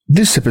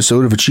This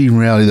episode of Achieving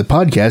Reality, the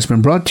podcast, has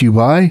been brought to you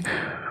by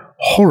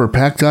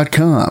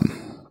HorrorPack.com.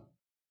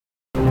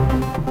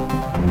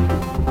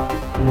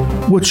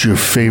 What's your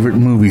favorite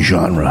movie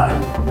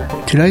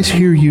genre? Did I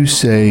hear you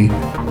say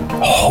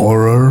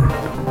horror?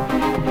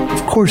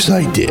 Of course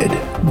I did.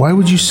 Why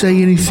would you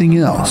say anything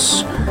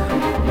else?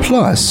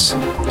 Plus,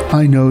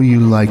 I know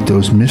you like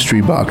those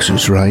mystery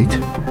boxes, right?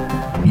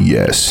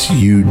 Yes,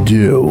 you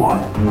do.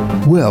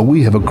 Well,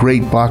 we have a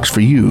great box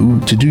for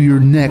you to do your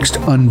next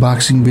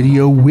unboxing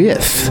video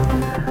with.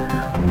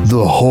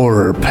 The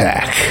Horror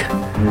Pack.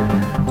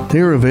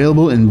 They're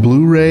available in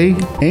Blu-ray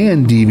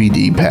and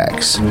DVD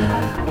packs.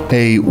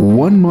 A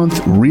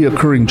 1-month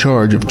reoccurring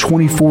charge of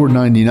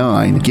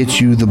 $24.99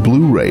 gets you the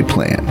Blu-ray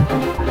plan.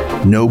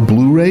 No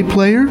Blu-ray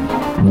player?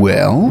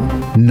 Well,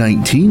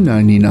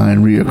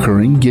 $19.99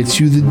 reoccurring gets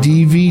you the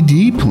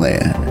DVD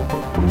plan.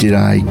 Did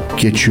I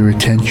get your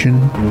attention?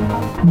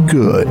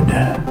 Good.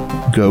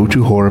 Go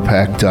to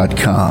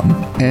HorrorPack.com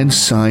and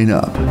sign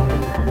up.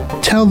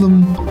 Tell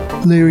them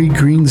Larry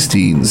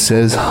Greenstein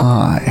says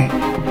hi.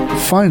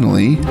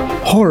 Finally,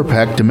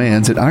 HorrorPack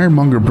demands that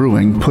Ironmonger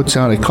Brewing puts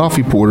out a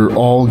coffee porter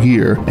all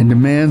year and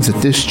demands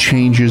that this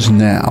changes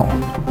now.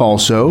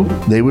 Also,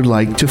 they would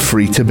like to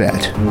free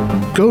Tibet.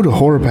 Go to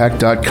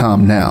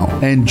HorrorPack.com now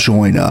and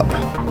join up.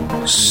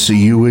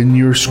 See you in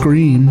your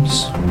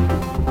screams.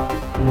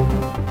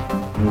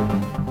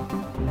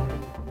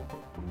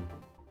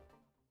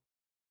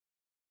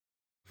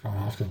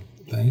 Off the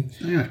thing.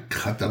 I'm gonna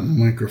cut the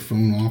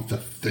microphone off the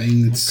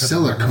thing. It's Cut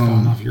silicone. the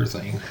microphone off your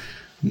thing.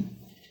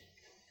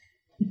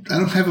 I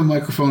don't have a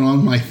microphone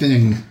on my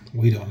thing.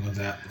 We don't know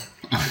that.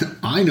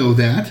 I know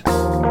that.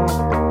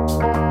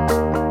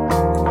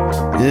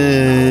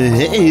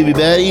 Hey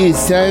everybody,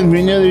 it's time for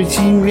another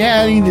Achieving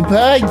Reality, the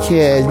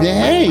podcast. But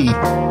hey,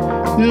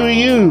 who are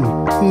you?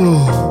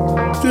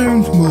 Oh,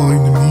 don't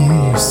mind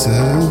me,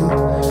 sir.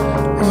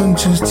 I'm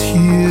just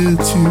here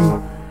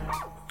to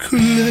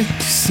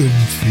collect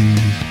something.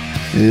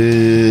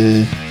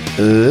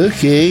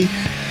 Okay.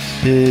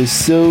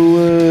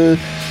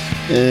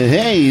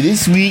 Hey,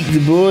 this week the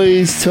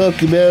boys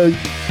talk about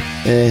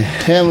a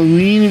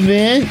Halloween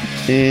event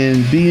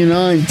and being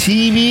on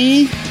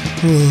TV.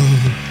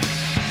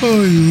 Oh, I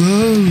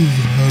love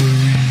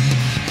Halloween.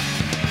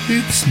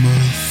 It's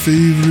my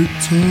favorite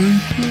time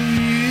of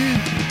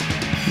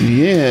the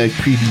year. Yeah,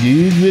 creepy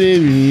dudes,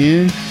 whatever,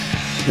 man.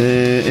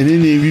 And then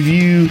they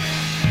review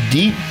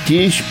deep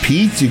dish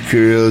pizza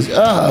curls.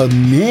 Oh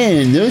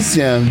man, those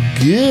sound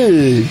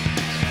good.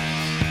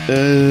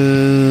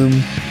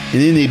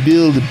 And then they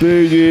build a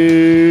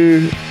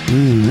burger.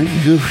 I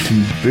could go for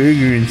some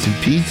burger and some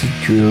pizza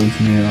curls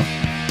now.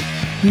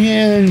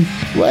 Man,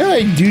 why do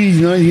I do these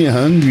when I get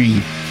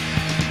hungry?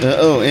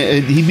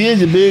 He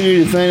builds a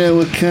burger to find out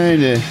what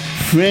kind of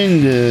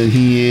friend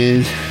he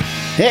is.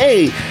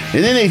 Hey,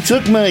 and then they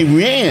took my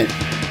rant.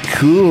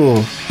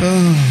 Cool.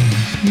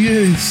 Ah,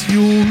 yes,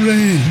 your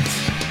rant.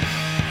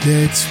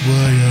 That's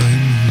why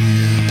I'm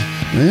here.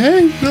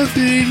 What?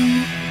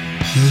 Nothing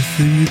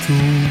at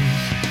all.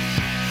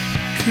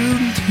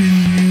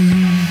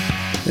 Continue.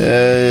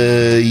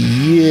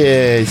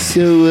 Yeah,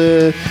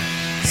 so,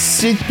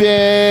 sit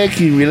back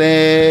and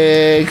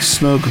relax,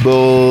 smoke a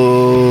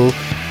bowl,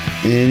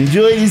 and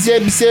enjoy this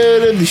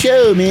episode of the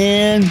show,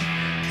 man.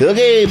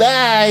 Okay,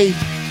 bye.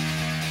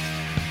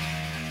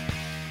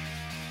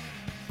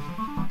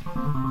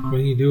 What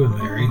are you doing,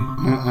 Larry?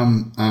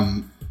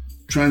 I'm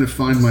trying to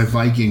find my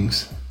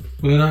Vikings.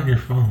 Well, they're not your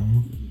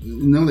phone.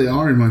 No, they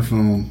are in my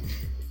phone.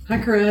 Hi,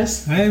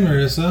 Chris. Hey,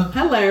 Marissa.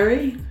 Hi,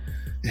 Larry.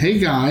 Hey,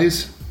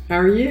 guys. How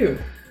are you?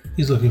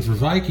 He's looking for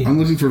Vikings. I'm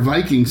looking for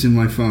Vikings in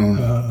my phone.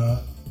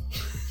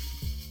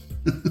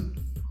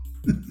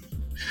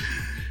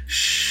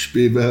 Shh,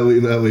 be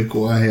very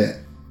quiet.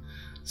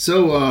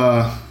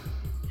 So,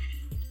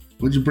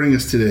 what'd you bring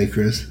us today,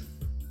 Chris?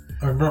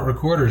 I brought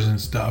recorders and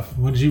stuff.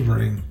 What did you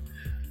bring?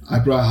 I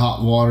brought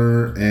hot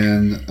water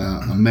and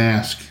a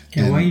mask.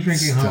 Yeah, why are you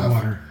drinking stuff. hot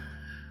water?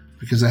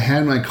 Because I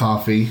had my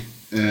coffee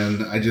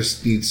and I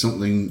just need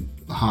something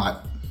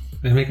hot.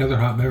 They make other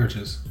hot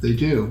beverages. They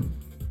do.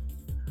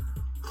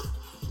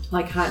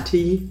 Like hot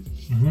tea,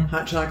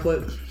 hot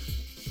chocolate.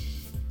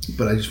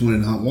 But I just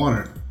wanted hot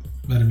water.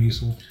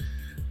 Metamucil.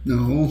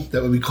 No,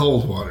 that would be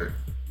cold water.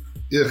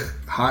 Ugh,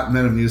 hot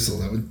Metamucil.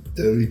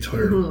 That would be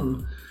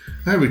terrible.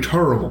 That would be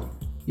terrible.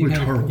 You got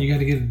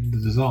to get it to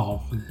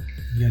dissolve.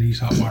 You got to use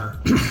hot water.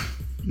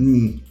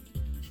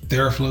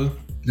 Theraflu.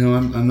 No,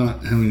 I'm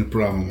not having a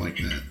problem like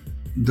that.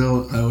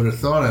 Though I would have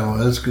thought I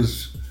was,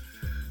 because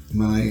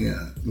my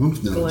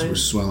lymph nodes were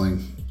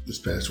swelling this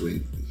past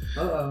week.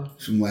 Uh-oh.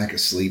 From lack of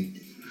sleep.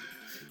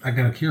 I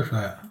got a cure for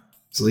that.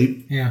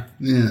 Sleep? Yeah.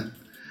 Yeah.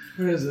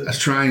 What is I it? was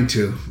trying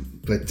to,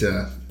 but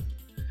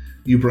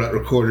you brought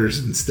recorders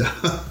and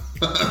stuff.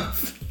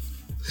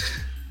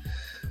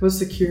 What's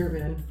the cure,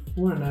 man? I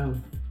want to know.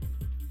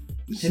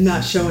 Him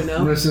not showing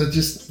up? Marissa,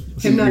 just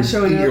Him not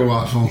showing eat your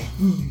up? waffle.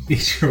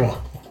 Eat your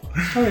waffle.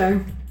 Okay.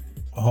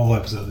 a whole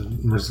episode.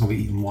 We're just going to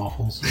be eating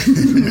waffles.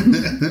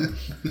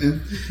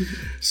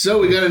 So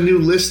we got a new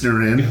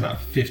listener in. Got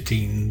about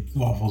 15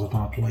 waffles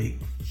upon a plate.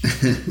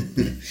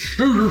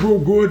 Those are so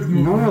good.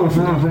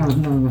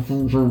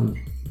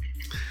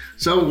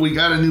 So we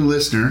got a new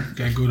listener.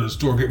 Gotta go to the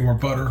store, get more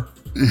butter.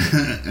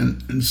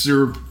 and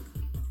syrup.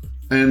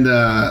 And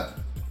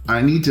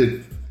I need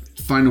to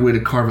find a way to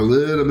carve a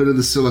little bit of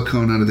the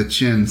silicone out of the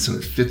chin so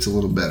it fits a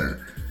little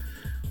better.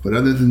 But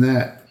other than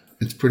that,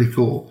 it's pretty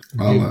cool.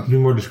 Be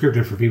more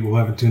descriptive for people who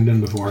haven't tuned in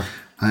before.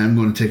 I am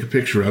going to take a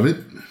picture of it.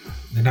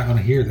 They're not going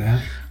to hear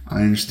that.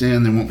 I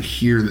understand they won't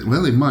hear that.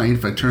 Well, they might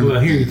if I turn. Well,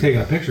 they'll hear you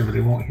taking a picture, but they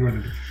won't hear what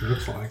the picture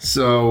looks like.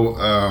 So,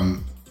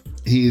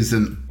 he's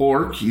an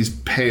orc. He's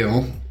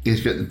pale.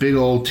 He's got the big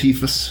old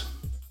teethus.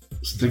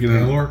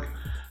 Pale orc?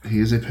 He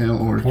is a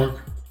pale orc. Pork?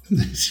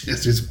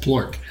 Yes, he's a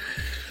plork.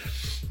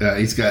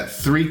 He's got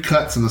 3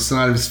 cuts on the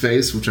side of his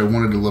face, which I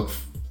wanted to look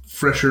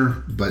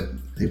fresher, but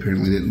they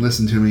apparently didn't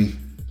listen to me.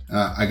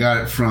 I got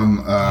it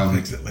from I'll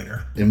fix it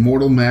later.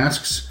 Immortal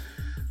Masks.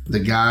 The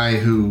guy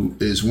who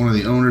is one of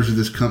the owners of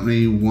this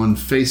company won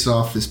Face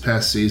Off this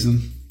past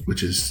season,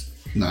 which is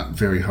not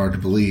very hard to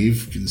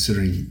believe,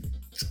 considering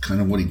it's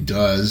kind of what he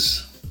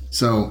does.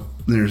 So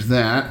there's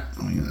that.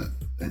 I'm going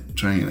to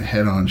try and get a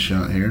head-on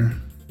shot here.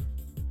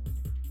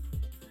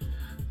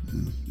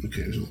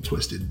 Okay, it was a little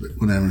twisted, but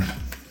whatever.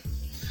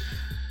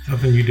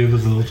 Nothing you did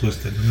was a little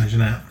twisted. Imagine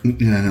that.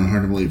 Yeah, I know.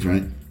 Hard to believe,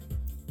 right?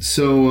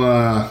 So,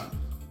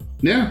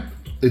 yeah,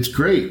 it's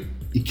great.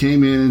 He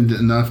came in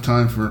enough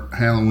time for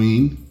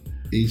Halloween.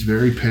 He's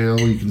very pale.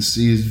 You can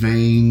see his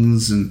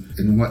veins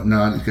and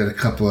whatnot. He's got a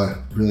couple of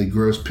really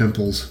gross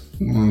pimples.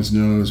 One on his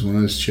nose, one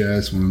on his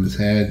chest, one on his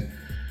head.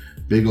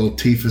 Big old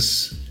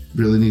teethus.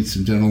 Really needs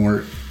some dental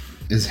work.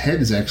 His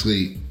head is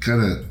actually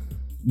kind of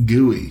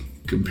gooey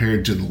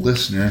compared to the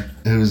listener.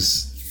 It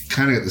was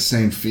kind of got the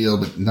same feel,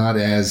 but not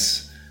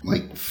as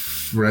like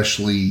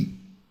freshly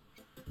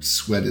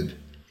sweated.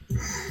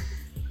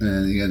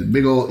 And he got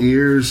big old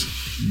ears,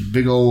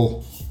 big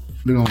old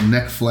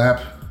neck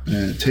flap.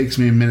 And it takes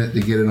me a minute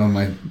to get it on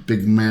my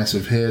big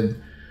massive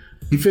head.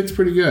 He fits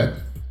pretty good.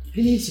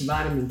 He needs some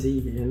vitamin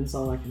D, man. That's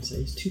all I can say.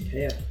 He's too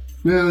pale.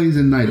 Well, he's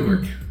a night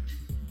orc.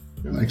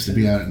 Likes to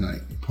be out at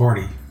night.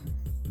 Party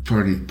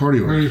Party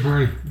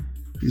orc.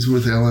 He's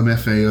with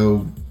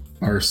LMFAO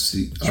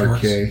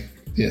RK.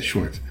 Yeah,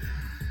 Schwartz.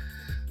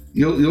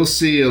 You'll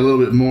see a little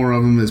bit more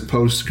of him as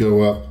posts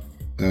go up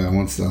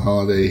once the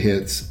holiday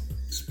hits.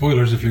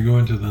 Spoilers if you're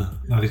going to the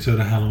Naughty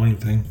Soda Halloween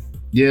thing.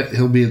 Yeah,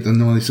 he'll be at the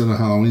Naughty Soda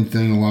Halloween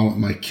thing along with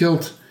my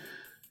kilt,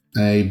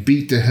 a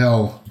beat to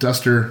hell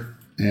duster,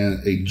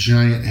 and a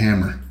giant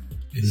hammer.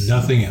 And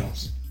nothing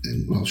else.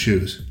 And, well,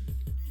 shoes.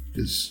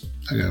 Because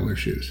I gotta wear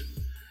shoes.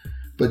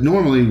 But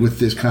normally with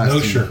this costume...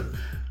 No shirt.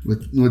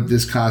 With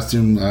this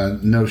costume,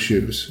 no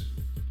shoes.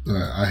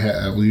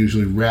 I will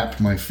usually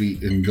wrap my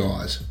feet in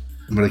gauze.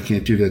 But I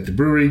can't do that at the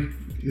brewery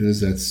because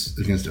that's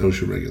against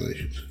OSHA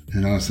regulations.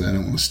 And honestly, I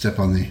don't want to step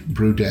on the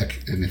brew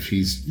deck, and if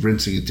he's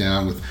rinsing it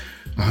down with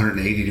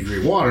 180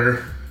 degree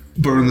water,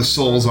 burn the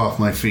soles off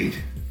my feet.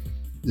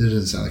 It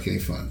doesn't sound like any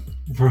fun.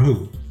 For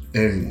who?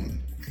 Anyone.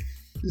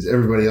 Because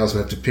everybody else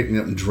would have to pick me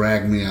up and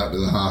drag me out to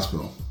the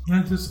hospital.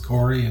 That's just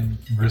Corey and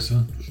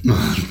Marissa.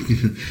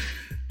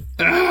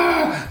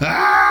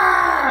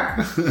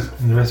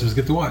 And the rest of us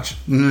get to watch.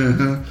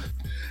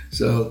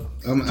 So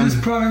I'm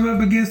just prop him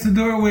up against the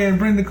doorway and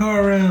bring the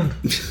car around.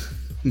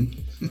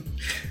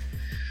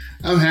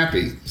 I'm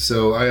happy.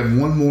 So I have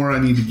one more I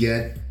need to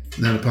get.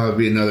 That'll probably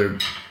be another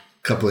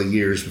couple of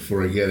years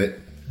before I get it.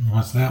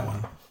 What's that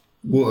one?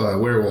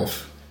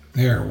 Werewolf.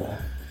 Werewolf.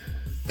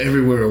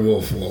 Everywhere a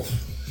wolf.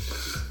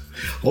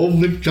 Old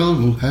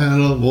MacDonald had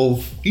a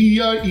wolf.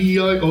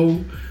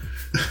 E-I-E-I-O.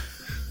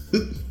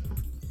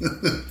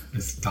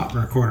 Let's stop the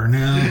recorder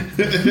now.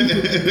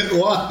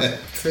 What?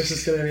 Chris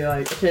is gonna be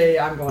like, okay,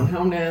 I'm going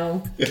home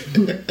now.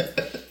 This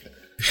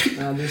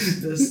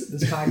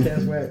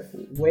podcast went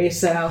way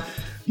south.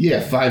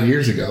 Yeah, 5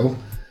 years ago.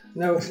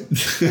 No,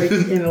 like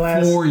in the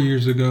last 4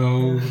 years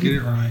ago. Get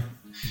it right.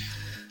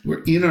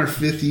 We're in our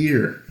 5th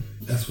year.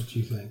 That's what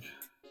you think.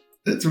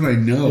 That's what I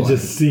know. It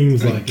just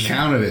seems I like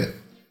counted it.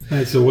 All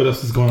right, so what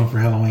else is going on for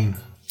Halloween?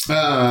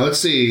 Let's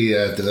see.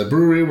 At the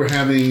brewery, we're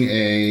having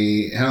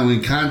a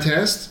Halloween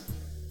contest.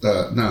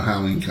 Not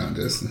Halloween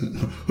contest.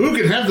 Who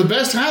can have the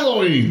best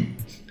Halloween?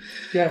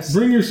 yes.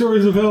 Bring your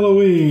stories of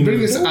Halloween.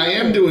 I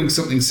am doing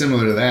something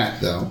similar to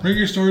that, though. Bring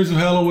your stories of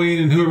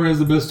Halloween, and whoever has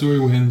the best story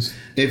wins.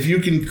 If you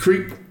can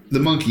creep the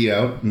monkey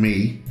out,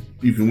 me,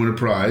 you can win a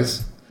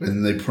prize.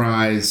 And the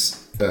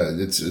prize,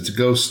 it's a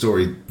ghost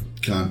story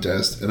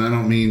contest. And I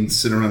don't mean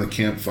sit around the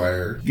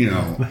campfire, you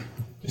know.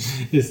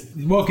 Just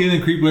walk in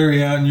and creep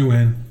Larry out, and you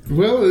win.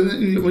 Well,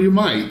 you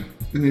might.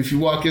 I mean, if you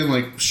walk in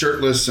like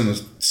shirtless and a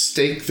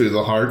stake through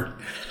the heart,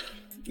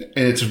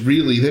 and it's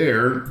really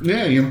there,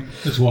 yeah, you know.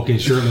 Just walk in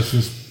shirtless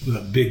with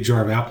a big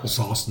jar of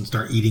applesauce and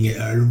start eating it.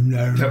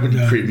 That would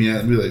creep me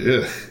out and be like,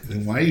 ugh,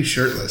 then why are you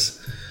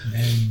shirtless?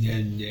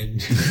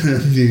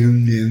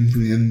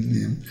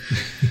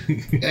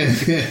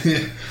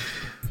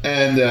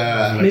 And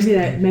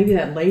maybe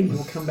that lady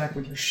will come back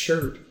with your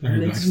shirt.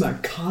 And this is my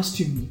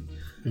costume.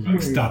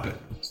 Like, stop it.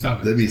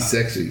 That'd be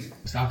sexy.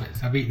 Stop it.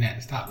 Stop eating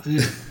that. Stop.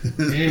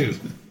 Ew.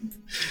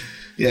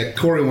 Yeah,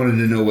 Corey wanted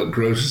to know what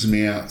grosses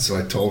me out, so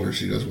I told her.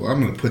 She goes, well, I'm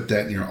going to put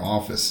that in your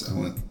office. I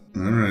went,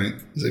 all right.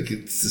 It's like,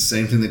 it's the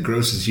same thing that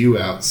grosses you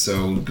out,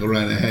 so go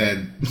right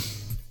ahead.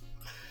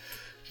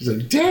 She's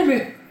like, damn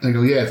it. I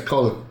go, yeah, it's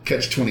called a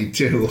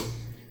Catch-22.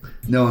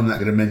 No, I'm not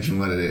going to mention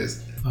what it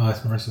is. Oh, that's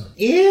Marissa.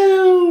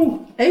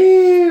 Ew.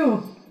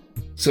 Ew.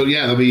 So,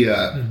 yeah, there'll be...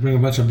 Bring a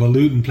bunch of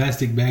balut and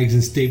plastic bags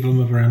and staple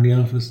them up around the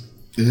office.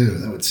 Ew,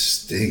 that would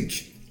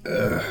stink.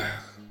 Ugh.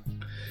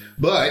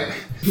 But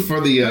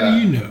for the... How do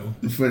you know?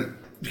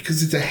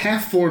 Because it's a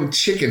half-formed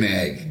chicken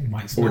egg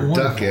or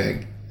duck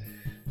egg.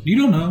 You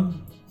don't know.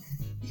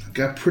 I've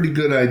got a pretty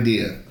good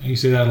idea. You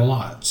say that a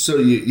lot. So,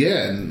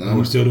 yeah. And,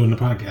 we're still doing the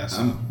podcast.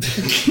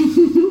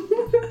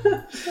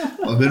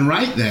 I've been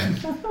right then.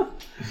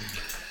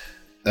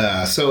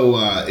 So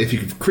if you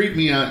can creep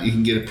me out, you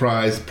can get a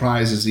prize. The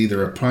prize is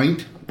either a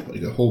pint,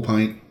 like a whole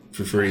pint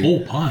for free. A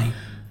whole pint?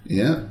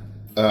 Yeah.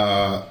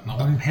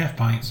 Not even half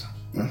pints.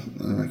 I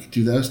could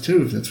do those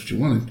too if that's what you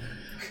wanted.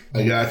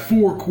 I got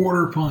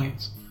 4/4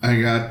 pints. I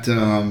got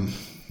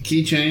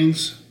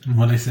keychains.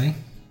 What'd they say?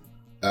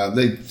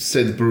 They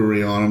say the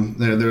brewery on them.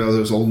 They're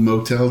those old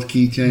motel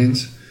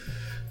keychains.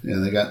 Yeah,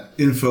 they got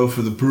info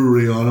for the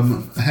brewery on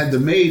them. I had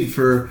them made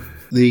for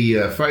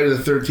the Friday the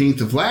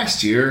 13th of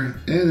last year,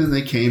 and then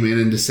they came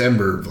in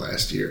December of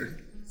last year.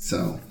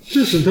 So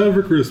just in time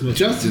for Christmas.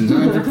 Just in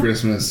time for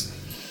Christmas.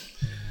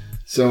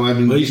 So I've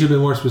been. Well, you should have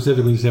been more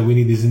specific when you said we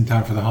need these in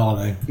time for the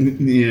holiday.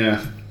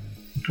 Yeah.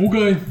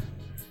 Okay.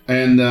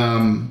 And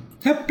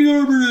Happy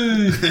Arbor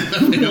Day!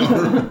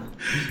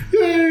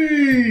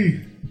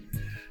 Yay!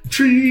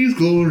 Trees,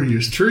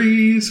 glorious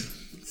trees.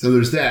 So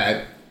there's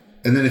that.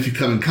 And then if you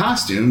come in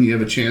costume, you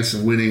have a chance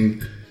of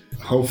winning,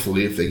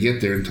 hopefully, if they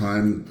get there in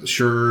time, a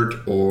shirt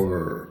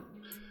or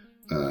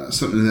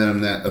something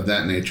of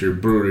that nature,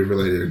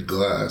 brewery-related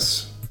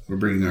glass. We're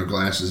bringing our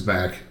glasses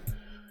back.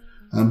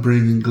 I'm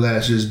bringing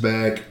glasses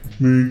back.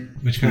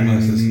 Which kind of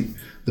glasses?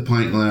 The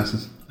pint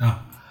glasses. Oh.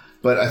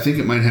 But I think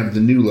it might have the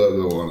new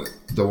logo on it.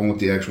 The one with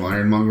the actual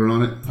ironmonger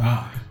on it.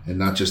 Ah. And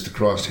not just the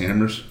crossed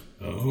hammers.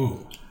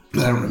 Oh.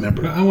 I don't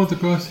remember. I want the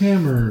crossed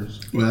hammers.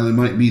 Well, it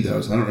might be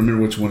those. I don't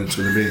remember which one it's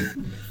going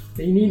to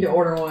be. You need to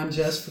order one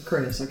just for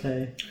Chris,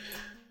 okay?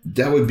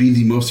 That would be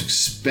the most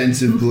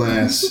expensive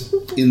glass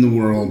in the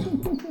world.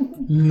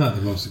 Not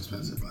the most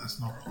expensive glass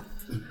in the world.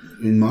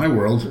 In my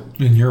world.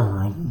 In your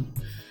world.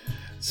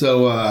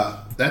 So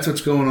that's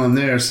what's going on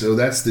there. So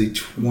that's the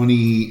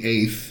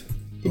 28th.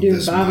 You're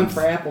doing bobbing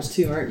for apples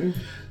too, aren't you?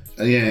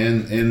 Yeah,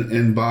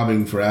 and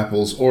bobbing for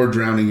apples or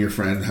drowning your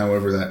friend,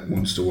 however that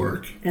wants to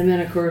work. And then,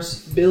 of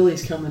course,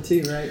 Billy's coming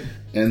too, right?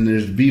 And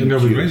there's BBQ. And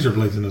there'll be razor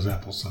blades in those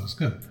apples, so it's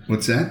good.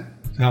 What's that?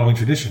 It's a Halloween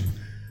tradition.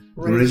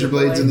 Razor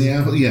blades in the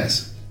apple?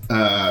 Yes.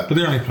 But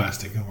they're only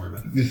plastic, don't worry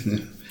about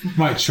it.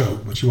 Might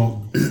choke, but you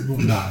won't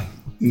die.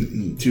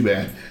 Too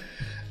bad.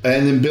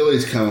 And then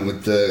Billy's coming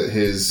with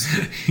his...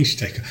 You should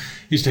take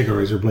a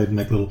razor blade and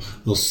make little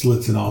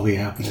slits in all the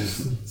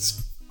apples.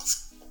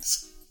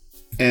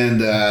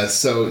 And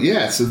so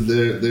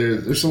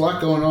there's a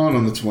lot going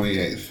on the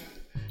 28th.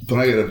 But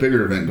I got a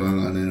bigger event going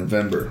on in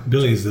November.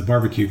 Billy's the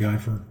barbecue guy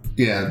for...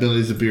 Yeah,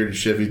 Billy's the bearded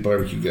Chevy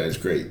barbecue guy. Is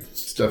great.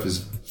 Stuff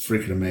is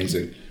freaking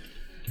amazing.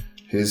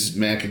 His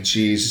mac and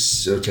cheese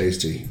is so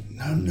tasty.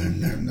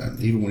 No.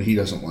 Even when he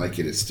doesn't like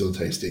it, it's still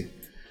tasty.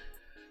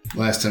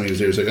 Last time he was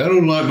there, he was like, I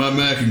don't like my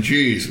mac and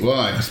cheese.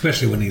 Why?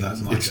 Especially when he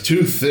doesn't like it. It's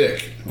too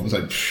thick. I was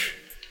like,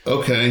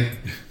 okay.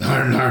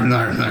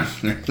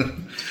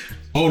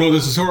 Oh no,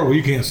 this is horrible.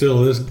 You can't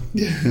sell this.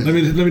 Let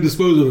me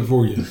dispose of it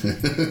for you.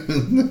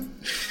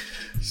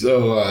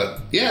 So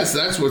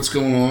that's what's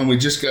going on. We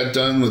just got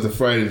done with the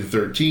Friday the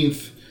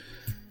 13th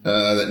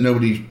that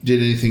nobody did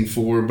anything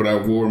for, but I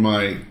wore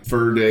my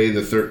Fur Day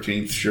the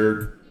 13th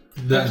shirt.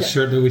 That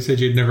shirt that we said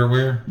you'd never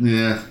wear?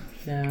 Yeah.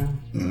 Yeah.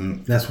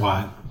 That's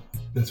why.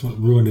 That's what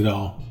ruined it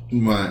all.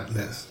 What?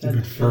 Yes.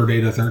 Fur Day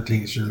the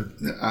 13th shirt.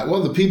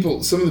 Well,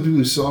 some of the people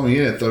who saw me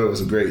in it thought it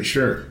was a great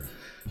shirt.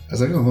 I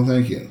was like, oh, well,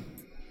 thank you.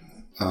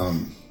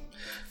 And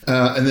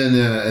then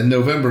in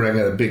November, I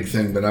got a big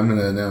thing, but I'm going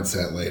to announce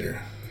that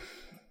later.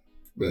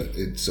 But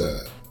it's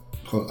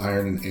called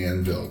Iron and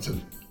Anvil.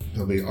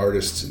 There'll be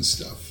artists and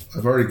stuff.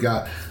 I've already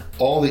got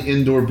all the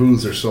indoor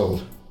booths are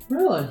sold.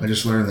 Really? I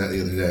just learned that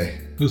the other day.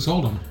 Who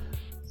sold them?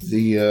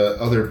 The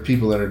other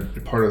people that are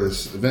part of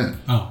this event.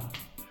 Oh.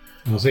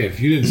 I'll say, if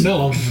you didn't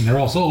sell them and they're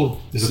all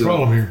sold, there's a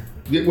problem here.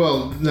 Yeah,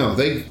 well, no,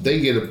 they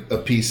get a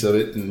piece of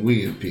it and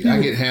we get a piece. I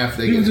get half.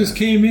 People just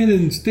came in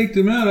and staked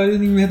them out. I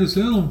didn't even have to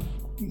sell them.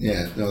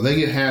 Yeah, no, they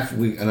get half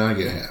and I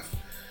get half.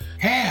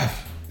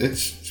 Half?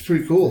 It's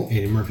pretty cool.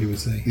 Eddie Murphy would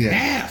say. Yeah.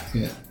 Half.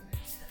 Yeah.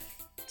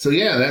 So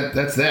yeah,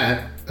 that's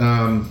that.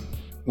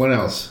 What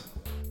else?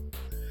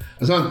 I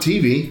was on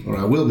TV, or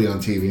I will be on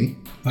TV.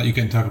 Thought you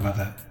couldn't talk about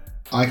that.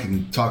 I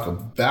can talk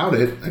about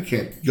it. I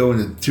can't go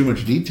into too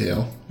much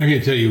detail. I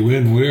can't tell you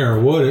when, where, or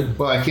what.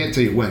 Well, I can't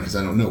tell you when because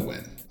I don't know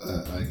when.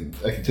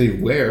 I can tell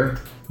you where.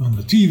 On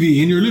the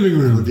TV in your living On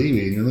room. the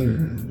TV in your living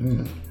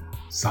room.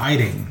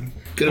 Exciting.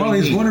 Gonna All be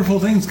these neat. wonderful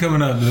things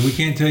coming up that we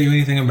can't tell you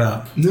anything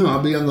about. No,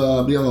 I'll be on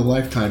the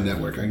Lifetime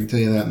network. I can tell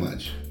you that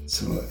much.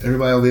 So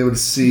everybody will be able to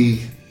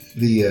see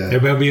the.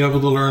 Everybody will be able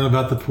to learn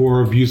about the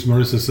poor abuse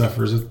Marissa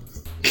suffers.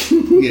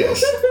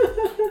 Yes,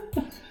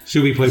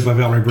 She'll be played by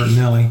Valerie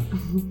Bertinelli.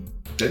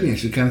 that'd be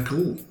actually kind of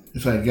cool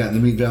if I had gotten to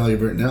meet Valerie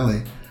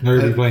Bertinelli.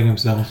 They'll be playing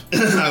themselves.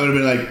 I would have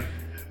been like,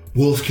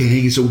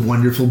 Wolfgang is a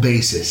wonderful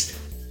bassist.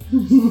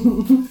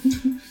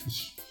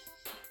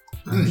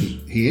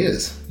 He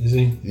is. Is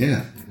he?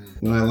 Yeah.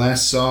 When I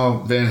last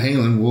saw Van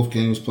Halen,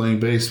 Wolfgang was playing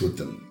bass with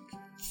them.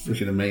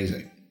 Freaking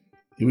amazing.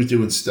 He was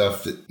doing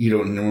stuff that you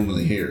don't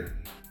normally hear,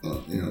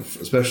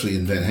 especially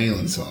in Van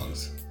Halen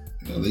songs.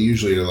 They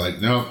usually are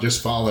like, no,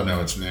 just follow the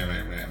notes, but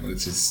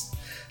it's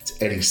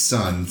Eddie's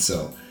son,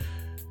 so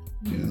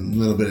a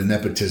little bit of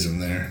nepotism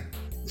there.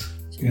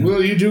 Yeah.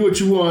 Well, you do what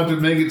you want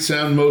and make it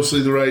sound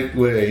mostly the right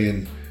way,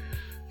 and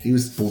he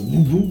was. I was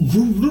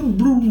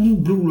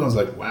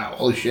like, wow,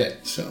 holy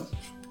shit! So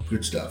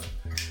good stuff.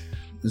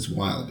 This is a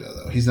while ago,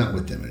 though. He's not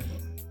with them anymore.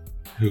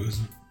 Who is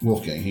it?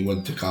 Wolfgang. He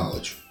went to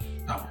college.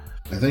 Oh.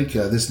 I think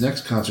this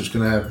next concert's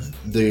going to have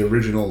the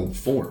original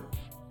four,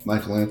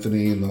 Michael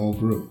Anthony and the whole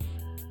group.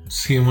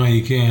 See him while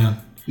you can.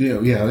 Yeah,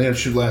 it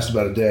should last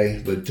about a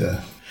day, but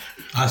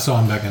I saw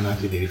him back in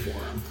 1984.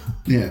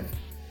 yeah.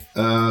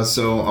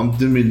 So I'm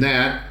doing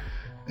that.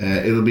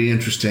 It'll be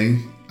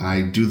interesting.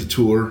 I do the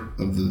tour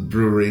of the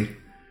brewery.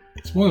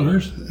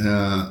 Spoilers.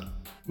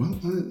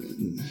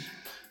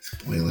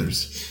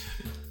 Spoilers.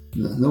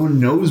 No one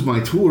knows my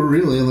tour,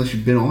 really, unless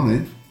you've been on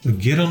it. So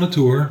get on the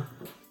tour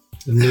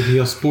and maybe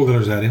yell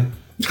spoilers at him.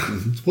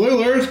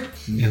 Spoilers!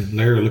 And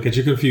Larry will look at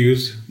you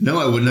confused. No,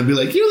 I wouldn't. I'd be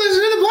like, you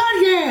listen to the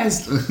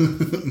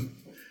podcast!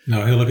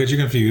 No, he'll look at you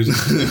confused.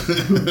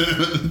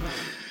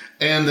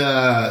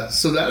 And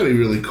so that'll be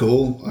really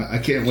cool. I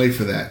can't wait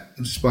for that.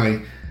 It's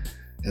my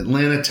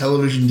Atlanta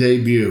television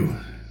debut.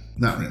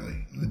 Not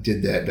really. I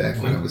did that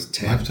back when I was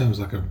 10. Lifetime's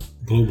like a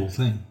global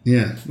thing.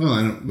 Yeah. Well,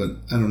 I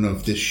don't know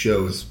if this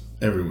show is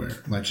everywhere.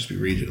 It might just be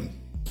regional.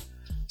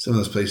 Some of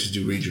those places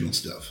do regional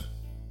stuff.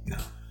 No.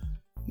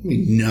 I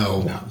mean,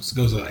 no. It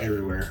goes out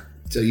everywhere.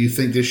 So you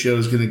think this show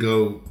is going to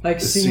go Like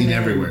seen CNN.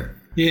 everywhere?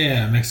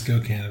 Yeah, Mexico,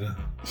 Canada.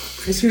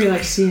 It's gonna be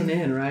like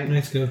CNN, right?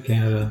 Mexico,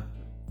 Canada,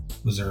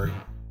 Missouri.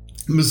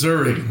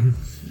 Missouri.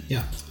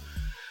 Yeah.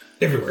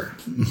 Everywhere.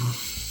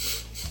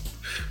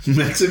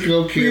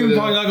 Mexico, You're Canada,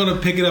 probably not going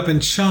to pick it up in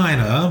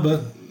China,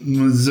 but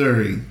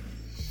Missouri.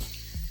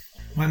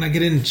 might not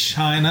get it in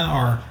China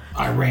or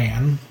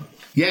Iran.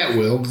 Yeah, it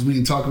will, because we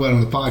can talk about it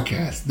on the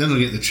podcast. Then they'll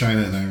get to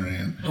China and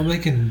Iran. Or they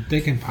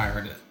can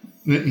pirate it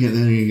Yeah,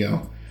 there you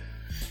go.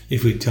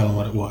 if we tell them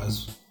what it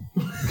was.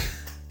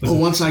 Well,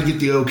 once I get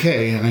the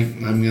okay,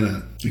 I'm going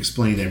to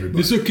explain to everybody.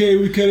 It's okay.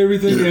 We cut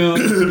everything out.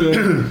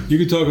 You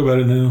can talk about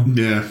it now.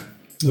 Yeah.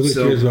 Nobody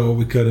cares about what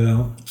we cut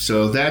out.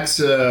 So that's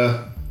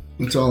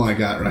all I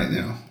got right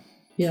now.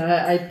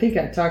 Yeah, I think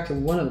I talked to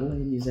one of the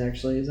ladies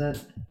actually.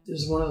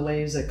 There's one of the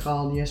ladies that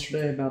called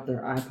yesterday about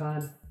their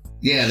iPod.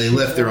 Yeah, they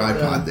left their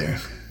iPod there.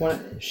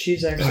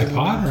 She's actually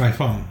iPod or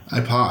iPhone?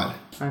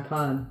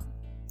 iPod.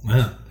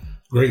 Yeah.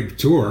 Great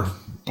tour.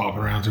 Pop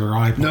around to her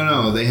iPod.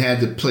 No, they had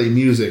to play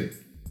music,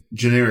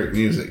 generic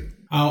music.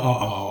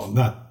 Oh,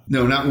 not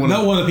Not one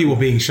of the people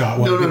being shot.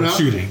 One of the people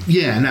shooting.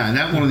 Yeah,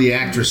 not one of the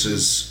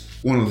actresses.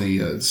 One of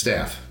the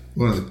staff.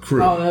 One of the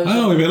crew.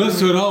 Oh, we've been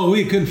listening to it all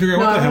week. Couldn't figure out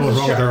what the hell was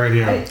wrong with the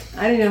radio.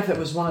 I didn't know if it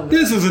was one of the...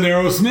 This is an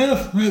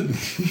Aerosmith. I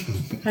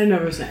didn't know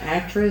if it was an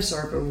actress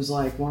or if it was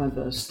like one of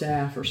the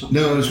staff or something.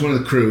 No, it was one of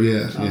the crew,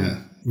 yeah.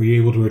 Were you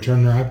able to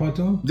return their iPod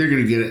to them? They're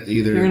going to get it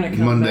either They're gonna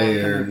come Monday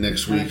back or in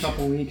next in week. a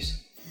couple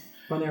weeks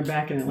when they're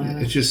back in Atlanta.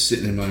 It's just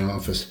sitting in my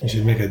office. You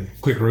should make a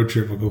quick road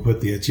trip and go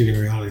put the Achieving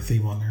Reality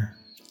theme on there.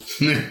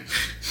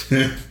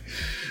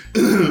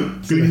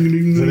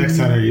 The next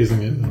time they're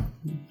using it.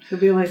 They'll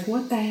be like,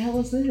 what the hell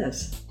is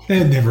this?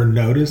 They'd never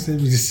noticed. They'd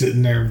be just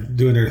sitting there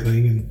doing their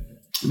thing. And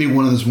It'll be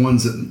one of those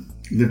ones that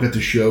they've got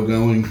the show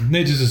going.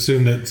 they just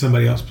assume that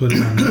somebody else put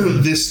it on.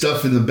 This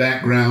stuff in the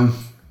background,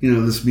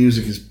 this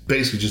music is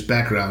basically just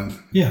background.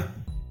 Yeah.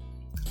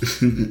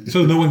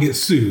 So no one gets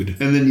sued.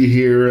 And then you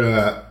hear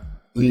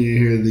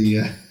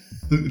the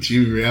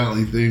Achieving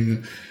Reality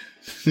thing.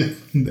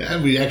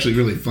 That'd be actually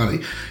really funny.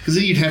 Because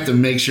then you'd have to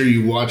make sure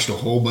you watched a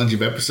whole bunch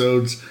of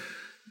episodes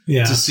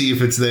Yeah. to see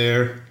if it's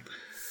there.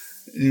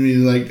 And you'd be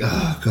like,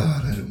 oh,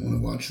 God, I don't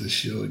want to watch this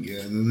show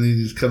again. And then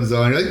he just comes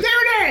on and you're like,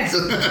 there it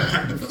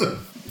is!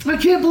 I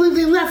can't believe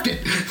they left it.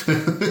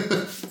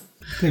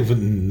 They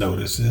wouldn't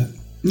notice it.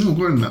 No,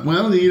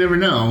 well, you never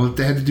know. If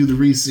they had to do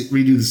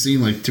redo the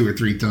scene like 2 or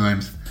 3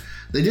 times.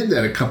 They did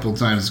that a couple of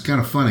times. It's kind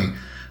of funny.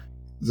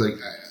 It's like,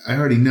 I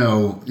already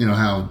know,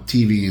 how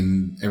TV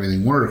and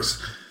everything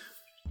works.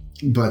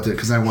 But,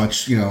 because I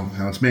watch,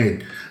 how it's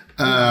made.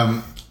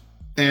 Not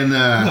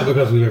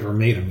because we've ever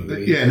made a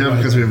movie. Yeah, not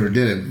because we ever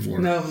did it before.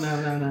 No.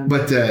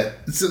 But,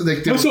 so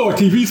like, I saw a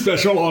TV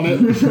special on it.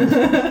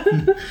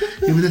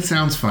 yeah, but that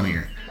sounds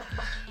funnier.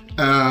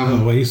 What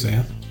are you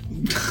saying?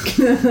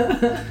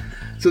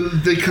 So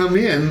they come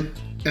in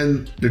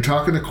and they're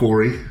talking to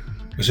Corey.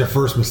 It's your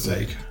first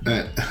mistake.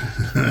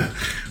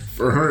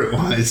 For her, it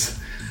was.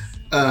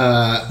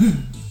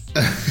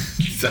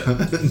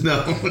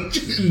 No,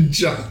 she didn't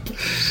jump.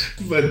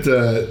 But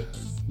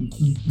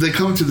they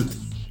come to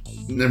the.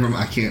 Never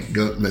mind, I can't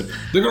go. But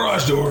The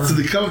garage door. so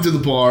they come to the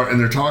bar and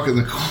they're talking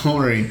to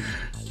Corey,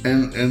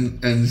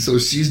 and so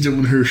she's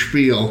doing her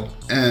spiel,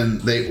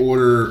 and they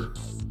order,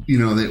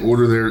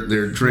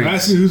 their drinks.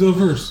 Ask me who's on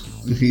first.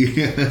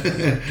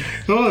 Yeah.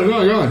 Hold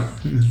on.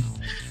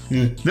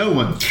 Yeah. No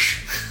one.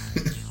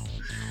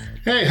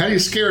 Hey, how do you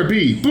scare a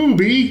bee? Boo,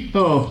 bee.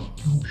 Oh.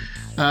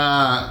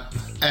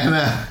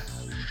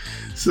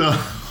 So,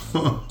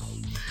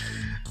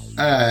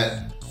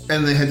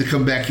 and they had to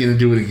come back in and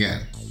do it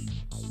again.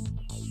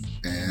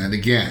 And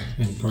again.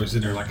 And of course,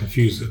 they're like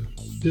confused.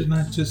 Did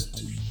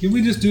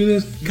we just do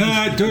this?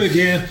 God, do it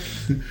again.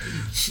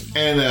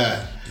 And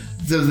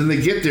so then they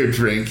get their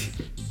drink.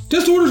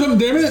 Just order something,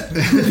 damn it.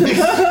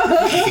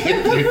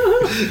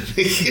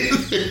 They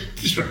get their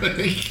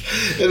drink.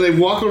 And they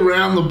walk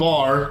around the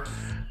bar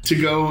to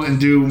go and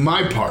do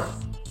my part.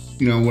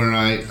 Where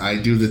I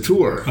do the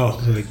tour. Oh,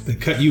 so they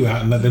cut you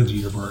out and let them do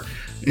your part.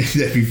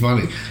 That'd be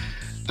funny.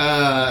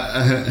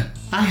 I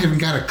haven't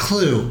got a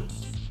clue.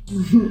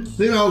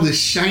 Look at all the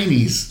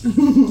shinies.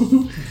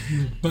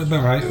 But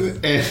all right.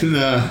 And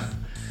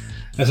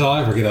that's all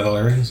I ever get out of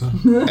Larry. So.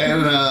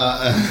 and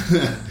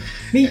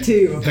Me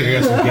too. I think I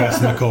got some gas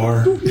in the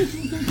car.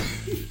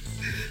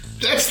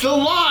 that's the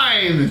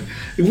line.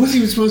 It wasn't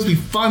even supposed to be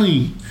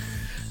funny.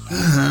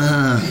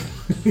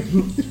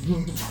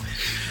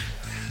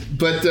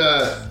 But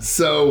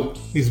so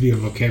Needs to be a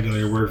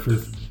vocabulary word for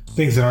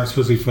things that aren't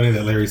supposed to be funny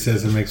that Larry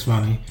says and makes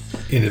funny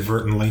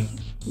inadvertently.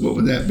 what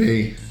would that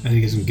be? I need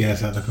to get some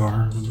gas out of the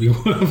car. Would be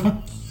one of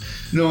them.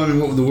 No, I mean,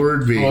 what would the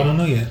word be? Oh, I don't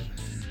know yet.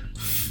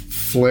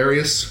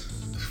 Hilarious.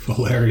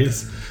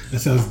 Hilarious. That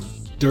sounds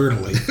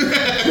dirtily.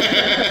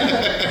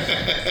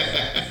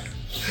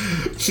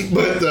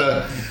 But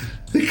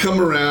they come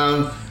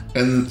around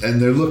and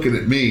they're looking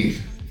at me,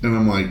 and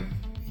I'm like,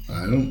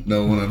 I don't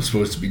know what I'm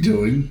supposed to be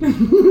doing.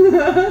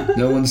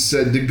 No one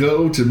said to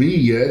go to me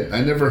yet.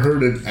 I never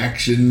heard an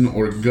action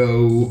or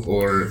go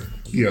or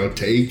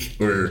take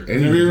or anything.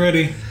 Whenever you're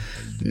ready.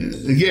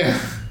 Yeah,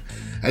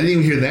 I didn't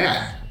even hear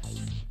that.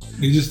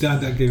 You just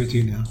I gave it to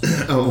you now.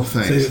 Oh,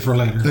 thanks. Save it for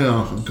later.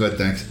 Oh, good,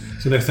 thanks.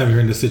 So next time you're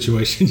in this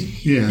situation,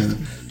 Yeah,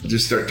 I'll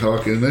just start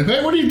talking. Like,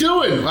 hey, what are you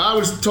doing? I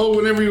was told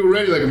whenever you were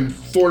ready, like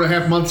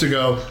 4.5 months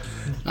ago.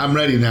 I'm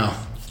ready now.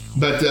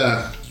 But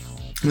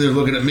they're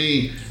looking at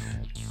me,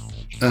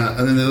 and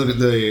then they look at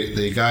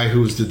the guy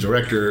who was the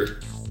director,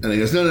 and he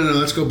goes, no,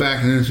 let's go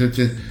back. And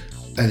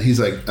he's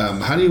like,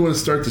 how do you want to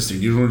start this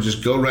thing? You want to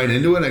just go right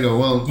into it? I go,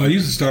 well, I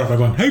used to start off by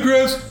going, "Hey,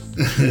 Chris."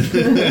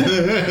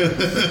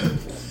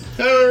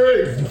 all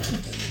right.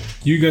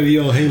 You got to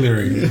yell, "Hey,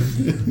 Larry."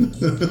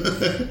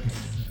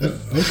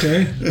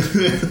 Okay.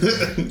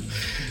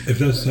 If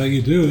that's how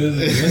you do it,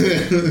 I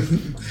guess.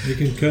 You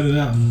can cut it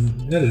out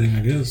in editing,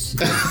 I guess.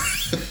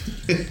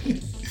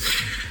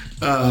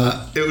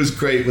 It was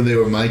great when they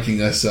were miking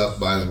us up,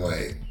 by the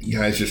way.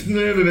 Guys just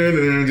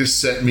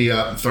setting me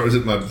up and throws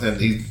it and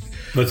he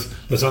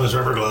What's on his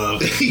rubber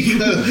glove?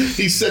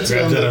 he sets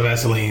it on Grabs out of the...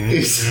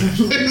 Vaseline.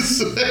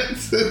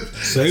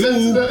 Say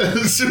woo!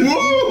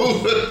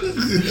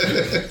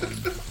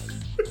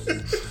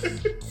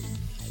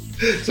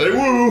 Say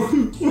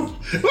woo!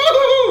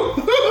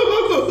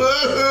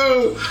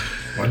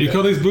 Why do you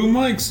call these boom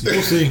mics?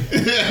 We'll see.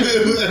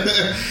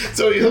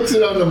 So he hooks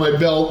it onto my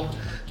belt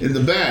in the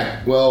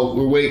back. Well,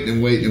 we're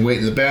waiting.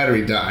 The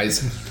battery dies.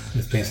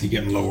 His pants keep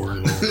getting lower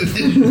and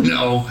lower.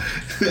 No.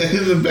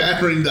 And the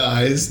battery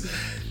dies.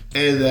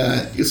 And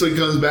so he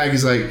comes back.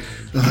 He's like,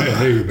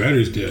 Hey, your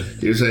battery's dead.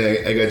 he was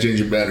like, I got to change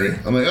your battery.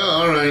 I'm like, oh,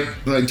 all right.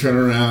 And I turn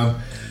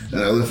around. And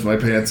I lift my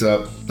pants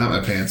up. Not my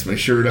pants, my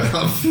shirt up. I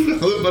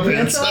lift my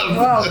pants up.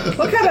 Wow,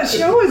 what kind of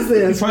show is He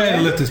this? probably had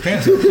to lift his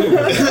pants up, too.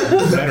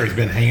 The battery's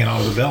been hanging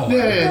on the belt.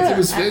 Yeah,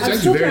 it's I'm actually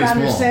still very trying to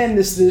small. understand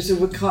this.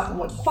 What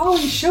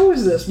quality show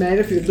is this, man?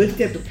 If you lift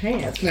up your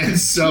pants, And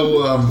so,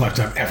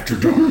 Lifetime After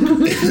Dark.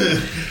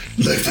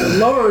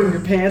 lowering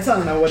your pants, I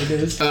don't know what it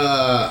is.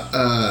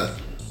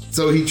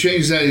 so he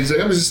changed that. He's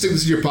like, I'm just stick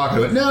this in your pocket. I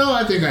went, no,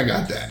 I think I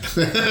got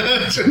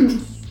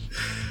that.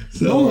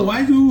 No,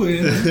 I do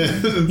it.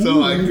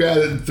 So I grabbed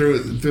it and threw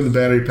the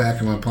battery pack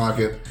in my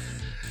pocket.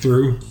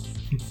 Through.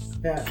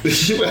 Yeah.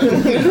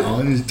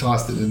 And he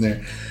tossed it in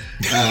there.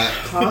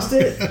 Tossed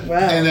it. Wow.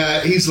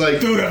 And he's like,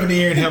 Threw it up in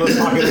the air and held his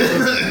pocket.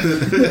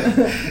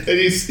 and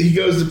he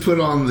goes to put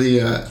on the.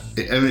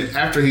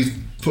 After he's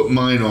put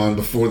mine on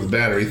before the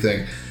battery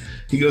thing,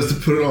 he goes to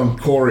put it on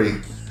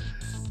Corey,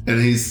 and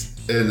he's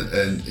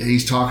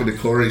talking to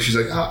Corey. She's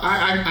like, oh,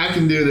 I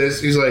can do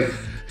this. He's like,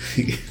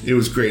 it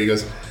was great.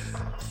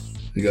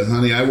 He goes,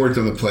 honey, I worked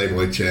on the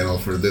Playboy Channel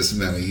for this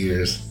many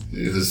years.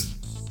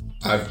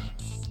 I've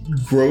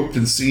groped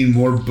and seen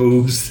more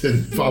boobs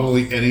than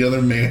probably any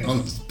other man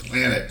on this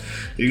planet.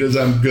 He goes,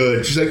 I'm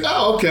good. She's like,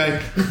 oh,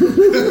 okay.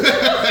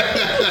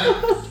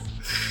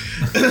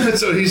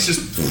 So he's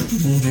just.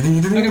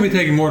 That can be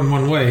taken more than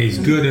one way. He's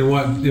good in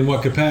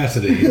what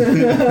capacity?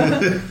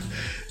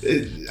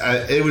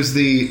 It was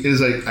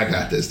like, I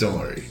got this. Don't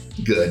worry.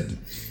 Good.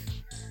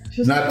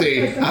 Not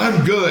the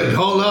I'm good.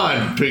 Hold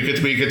on, tweaka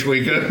tweaka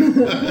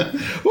tweaka.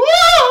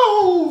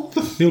 Woo!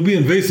 He'll be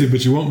invasive,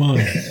 but you won't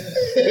mind.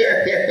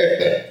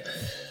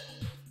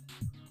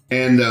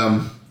 And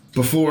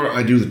before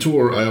I do the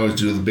tour, I always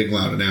do the big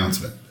loud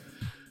announcement.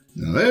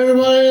 Now,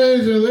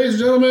 everybody, ladies and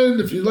gentlemen,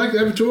 if you'd like to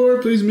have a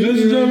tour, please meet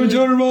Ladies and gentlemen,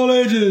 children of all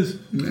ages.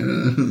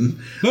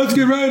 Let's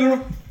get ready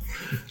to...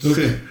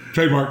 Okay.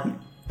 Trademark.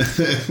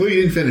 Well,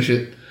 you didn't finish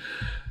it.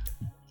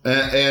 I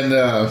had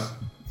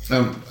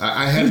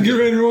Let's get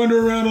ready to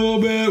wander around a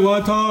little bit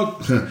while I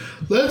talk.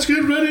 Let's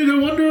get ready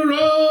to wander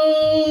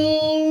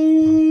around.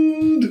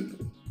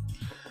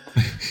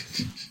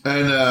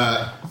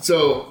 And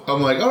so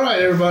I'm like, all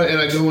right, everybody.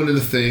 And I go into the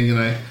thing and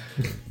I,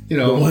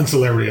 one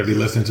celebrity I'd be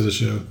listening to the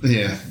show.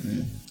 Yeah.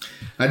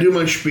 I do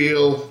my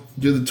spiel,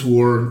 do the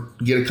tour,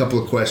 get a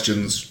couple of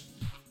questions,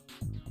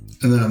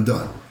 and then I'm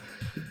done.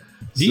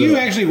 Do you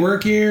actually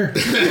work here?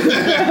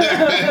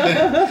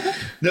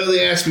 No,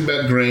 they asked me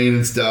about grain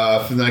and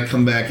stuff, and then I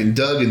come back, and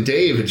Doug and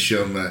Dave had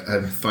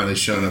finally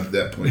shown up at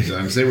that point in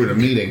time because they were in a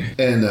meeting,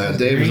 and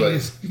Dave's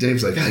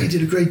like, "Oh, you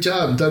did a great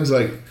job," and Doug's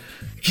like,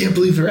 "I can't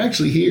believe they're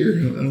actually here,"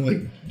 and I'm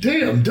like,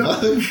 "Damn,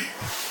 Doug."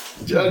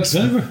 Doug's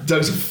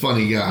a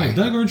funny guy. Hey,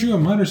 Doug, aren't you a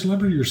minor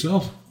celebrity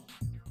yourself?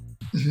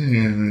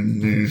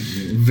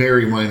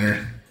 Very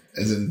minor,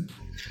 as in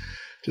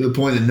to the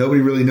point that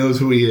nobody really knows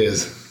who he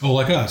is. Oh,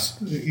 like us?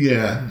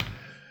 Yeah,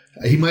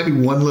 he might be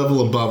one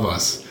level above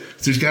us.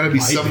 There's got to be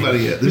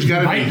somebody. There's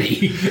got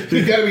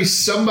to be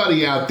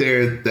somebody out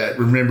there that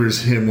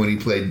remembers him when he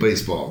played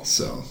baseball.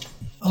 So,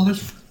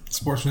 there's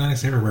sports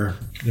fanatics everywhere.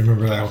 You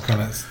remember that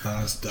kind of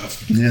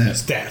stuff? Yeah,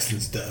 stats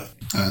and stuff.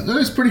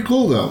 That's pretty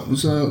cool, though. It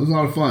was a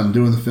lot of fun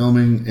doing the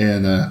filming,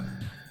 and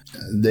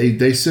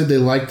they said they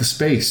liked the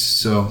space,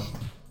 so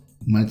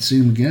might see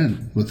them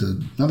again with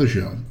another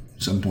show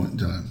at some point in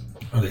time.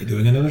 Are they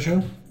doing another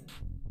show?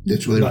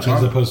 That's what they were talking.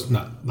 As opposed to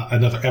not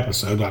another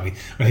episode. I mean,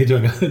 are they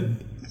doing?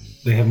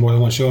 They have more than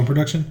one show in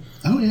production?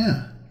 Oh,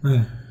 yeah.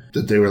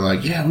 That they were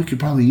like, yeah, we could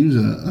probably use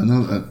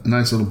a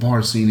nice little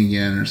bar scene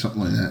again or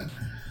something like that.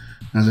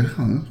 I was like,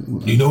 oh.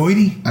 You know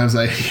Edie? I was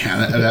like,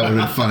 yeah, that would have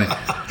been funny.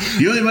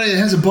 You know anybody that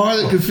has a bar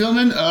that could film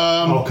in?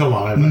 Oh, come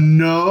on.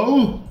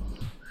 No.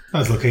 I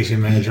was location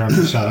manager on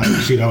the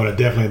shoot. I would have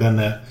definitely done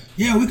that.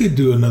 Yeah, we could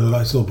do another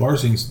nice little bar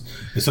scene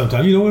at some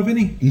time. You know what,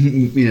 Vinny?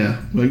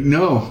 Yeah. Like,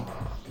 no.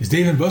 Is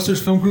Dave and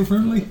Buster's film crew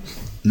friendly?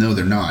 No,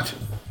 they're not.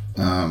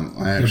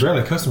 They're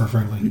barely customer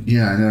friendly.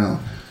 Yeah, I know.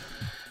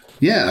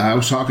 Yeah, I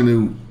was talking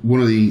to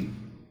one of the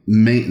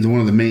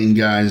main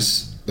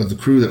guys of the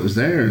crew that was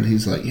there, and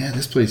he's like, "Yeah,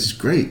 this place is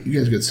great. You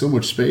guys got so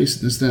much space,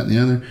 this, that, and the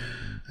other."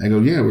 I go,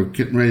 "Yeah, we're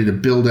getting ready to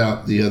build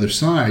out the other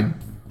side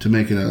to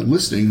make it a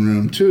listening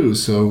room too.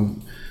 So,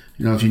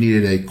 if you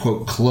needed a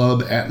quote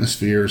club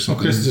atmosphere or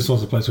something." Chris just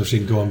wants a place where she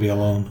can go and be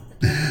alone.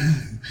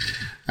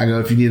 I go,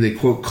 "If you need a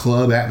quote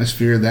club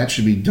atmosphere, that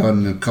should be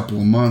done in a couple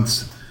of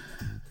months."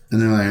 And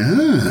they're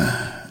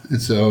like,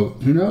 And so,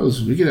 who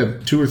knows? We could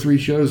have 2 or 3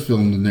 shows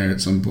filmed in there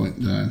at some point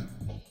in time.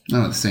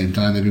 Not at the same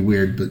time. That'd be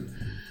weird, but...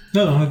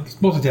 No, it's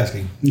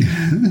multitasking.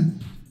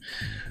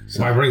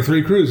 So I bring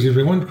 3 crews. You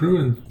bring 1 crew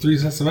and 3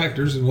 sets of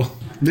actors, and we'll...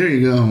 There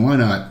you go. Why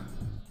not?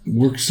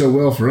 Works so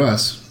well for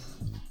us.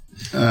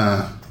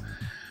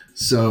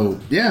 So,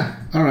 yeah.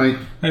 All right.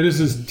 Hey, this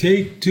is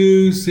take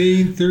 2,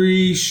 scene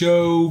 3,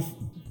 show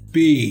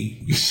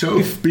B.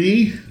 Show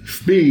B?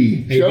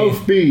 B. Show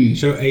B.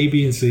 Show A,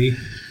 B, and C.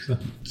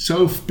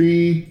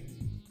 Sophie.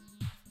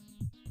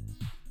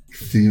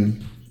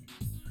 Steven.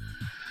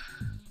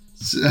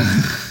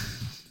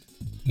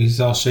 We just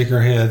all shake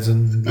our heads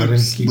and let him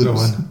keep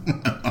going.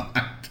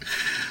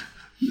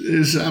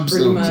 I'm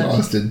so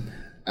exhausted.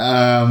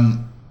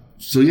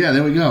 So yeah,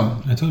 there we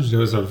go. I told you there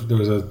was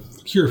a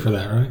cure for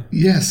that, right?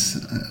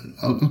 Yes.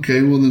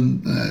 Okay. Well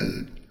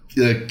then,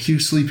 cue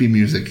sleepy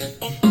music.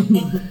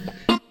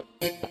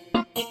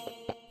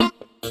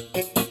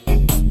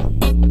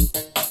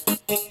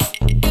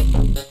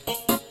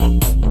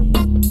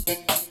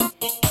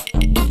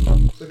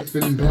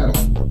 Been in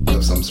battle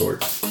of some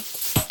sort.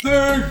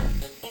 Hey!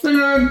 Hey,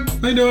 man!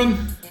 How you doing?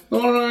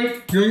 All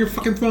right. You're on your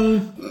fucking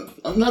phone?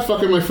 I'm not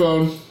fucking my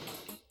phone.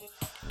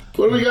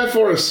 What do we got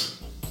for us?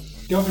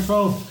 Get off your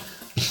phone.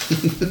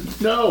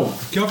 No.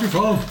 Get off your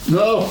phone.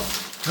 No.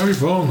 Get off your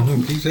phone. I'm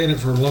going to keep saying it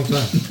for a long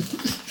time.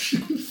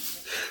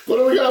 What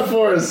do we got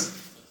for us?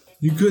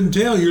 You couldn't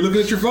tell. You're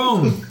looking at your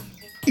phone.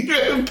 You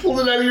haven't pulled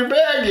it out of your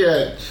bag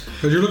yet.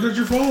 Because you're looking at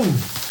your phone.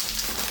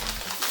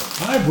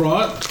 I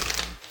brought...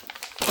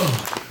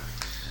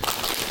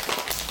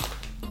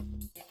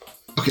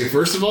 Okay,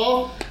 first of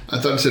all, I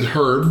thought it said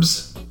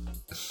herbs,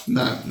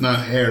 not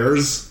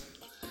hairs.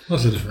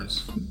 What's the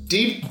difference?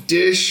 Deep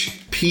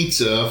dish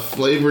pizza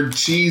flavored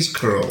cheese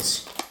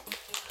curls.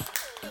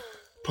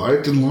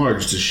 Product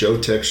enlarged to show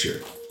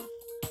texture.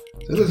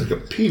 That looks like a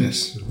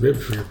penis.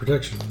 Ribbed for your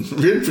protection.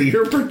 Ribbed for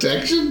your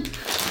protection?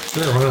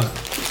 Sure, why not?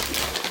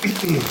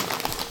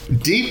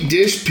 Deep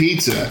dish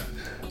pizza.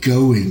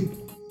 Going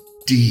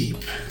deep.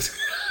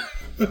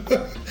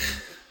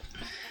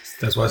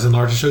 That's why it's an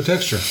larger show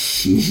texture.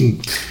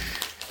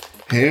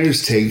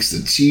 Harris takes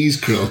the cheese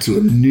curl to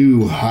a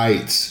new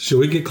heights Should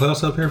we get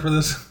Klaus up here for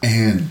this?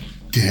 and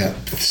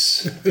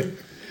depths.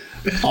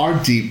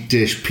 Our deep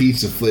dish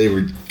pizza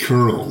flavored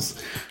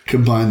curls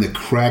combine the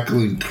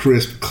crackling,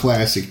 crisp,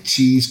 classic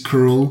cheese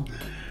curl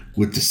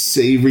with the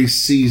savory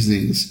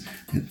seasonings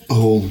and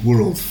old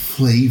world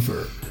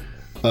flavor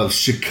of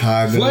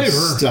Chicago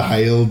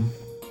style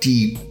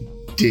deep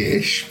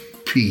dish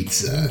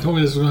pizza. Told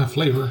me this was going to have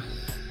flavor.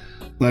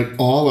 Like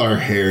all our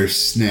hair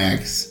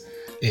snacks.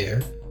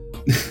 Air.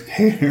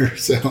 Hair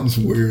sounds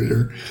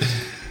weirder.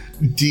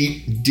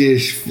 Deep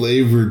dish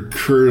flavored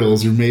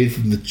curls are made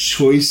from the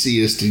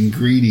choicest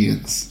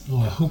ingredients Oh,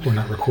 I hope we're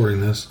not recording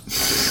this.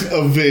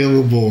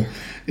 available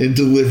and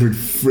delivered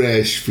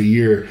fresh for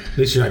your At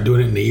least you're not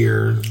doing it in the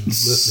ear,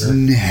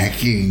 listener.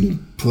 snacking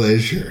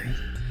pleasure.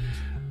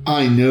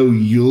 I know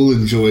you'll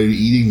enjoy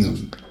eating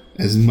them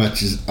as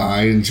much as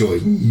I enjoy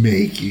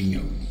making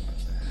them.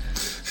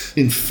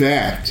 In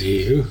fact,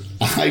 You.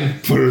 I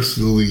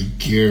personally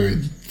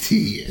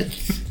guarantee it.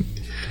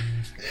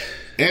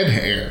 Ed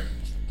Hare,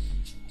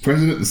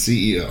 President and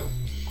CEO.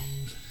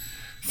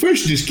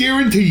 Freshness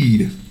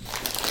guaranteed.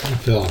 I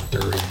feel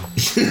dirty.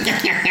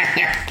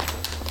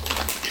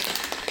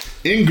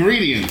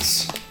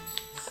 Ingredients: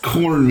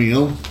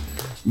 cornmeal,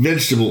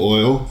 vegetable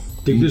oil,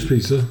 Deep dish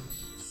pizza.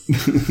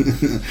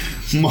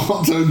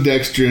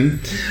 maltodextrin,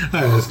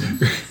 I was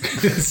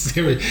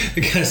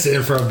the guy sitting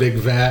in front of a big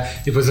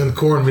vat. He puts in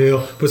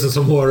cornmeal, puts in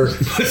some water,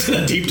 puts in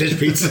a deep dish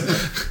pizza,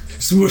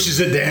 smooshes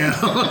it down.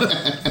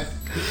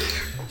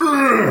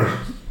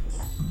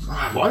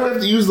 Why do I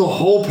have to use the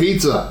whole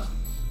pizza?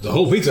 The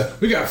whole pizza.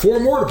 We got 4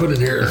 more to put in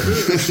here.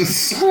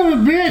 Son of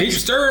a bitch. Keep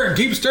stirring,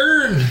 keep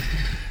stirring.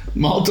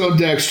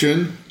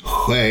 Maltodextrin,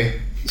 whey,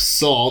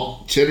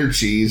 salt, cheddar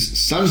cheese,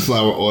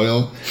 sunflower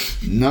oil,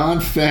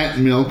 non-fat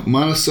milk,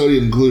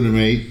 monosodium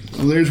glutamate.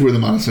 Well, there's where the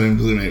monosodium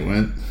glutamate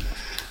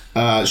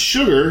went.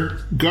 Sugar,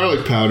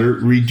 garlic powder,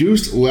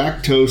 reduced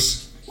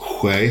lactose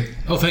whey,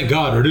 Oh, thank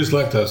God. Reduced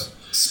lactose.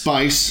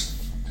 spice,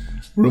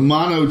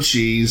 Romano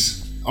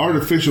cheese,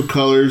 artificial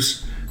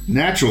colors,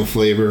 natural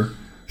flavor,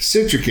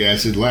 citric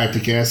acid,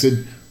 lactic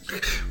acid,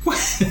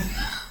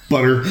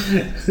 butter,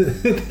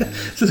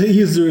 So they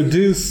use the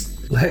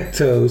reduced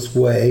lactose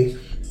whey.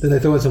 Then they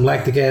throw in some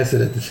lactic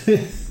acid at the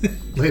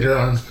later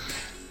on.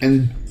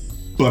 and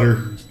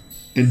butter,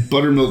 and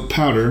buttermilk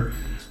powder,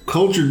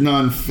 cultured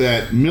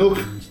non-fat milk,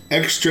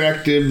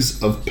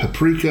 extractives of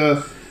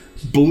paprika,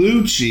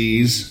 blue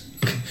cheese,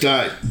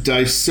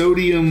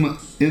 disodium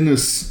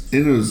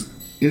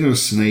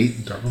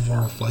inosonate,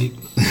 Darbar flake.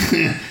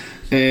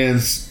 and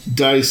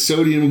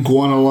disodium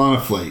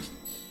guanylonoflate.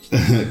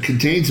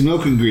 Contains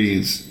milk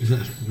ingredients.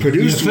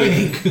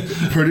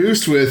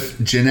 Produced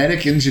with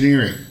genetic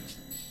engineering.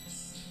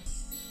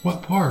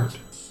 What part?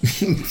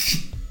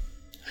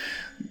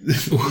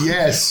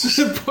 Yes.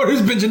 What part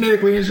has been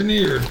genetically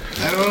engineered?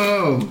 I don't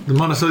know. The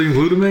monosodium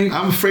glutamate?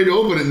 I'm afraid to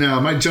open it now.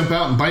 It might jump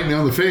out and bite me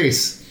on the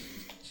face.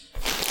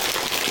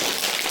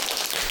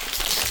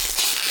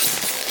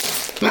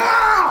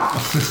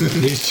 Ah!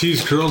 These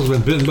cheese curls have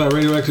been bitten by a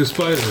radioactive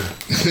spider.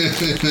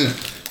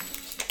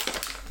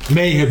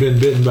 May have been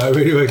bitten by a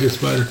radioactive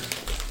spider.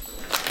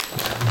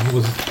 What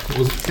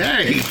was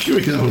Hey,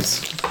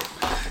 Cheerios.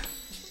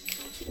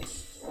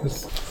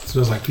 This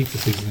smells like pizza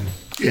seasoning.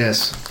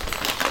 Yes.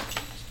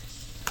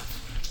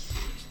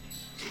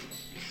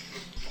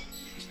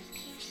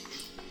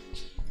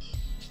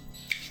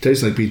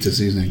 Tastes like pizza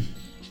seasoning.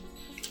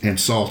 And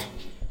salt.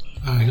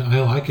 I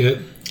like it.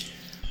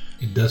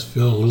 It does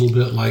feel a little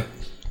bit like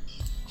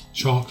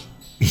chalk.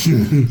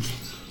 These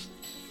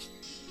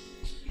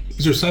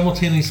are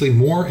simultaneously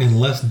more and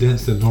less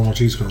dense than normal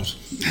cheese curls.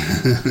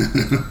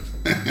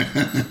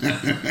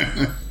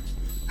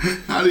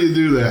 How do you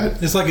do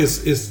that? It's like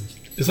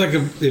it's like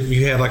if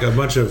you had like a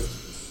bunch of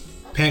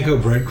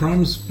panko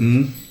breadcrumbs,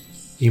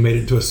 you made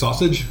it into a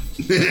sausage.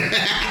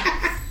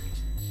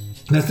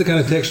 That's the kind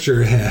of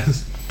texture it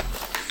has.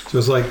 So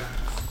it's like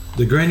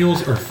the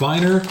granules are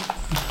finer,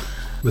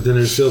 but then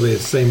there's still the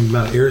same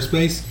amount of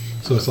airspace.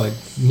 So it's like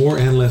more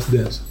and less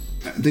dense.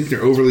 I think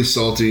they're overly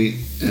salty,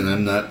 and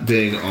I'm not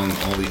big on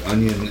all the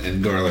onion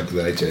and garlic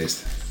that I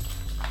taste.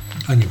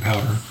 Onion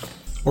powder,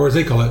 or as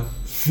they call it,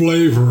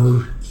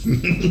 flavor.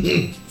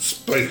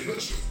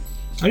 Spiceless.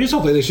 I just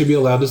don't think they should be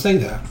allowed to say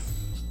that.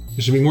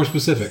 It should be more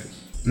specific.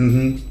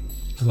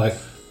 Mm-hmm. Like,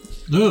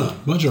 a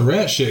bunch of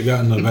rat shit got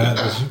in the vat.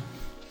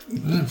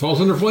 It falls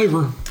under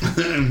flavor.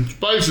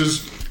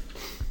 Spices.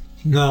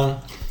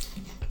 No,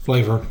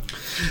 flavor.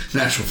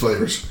 Natural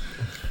flavors.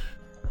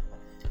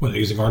 What, they're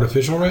using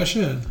artificial rat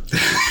shit?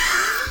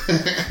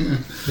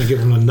 They get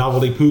from the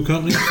Novelty Poo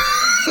Company?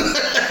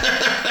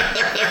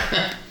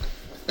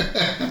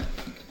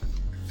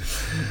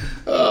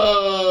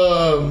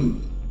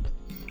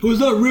 It was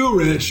not real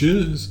rat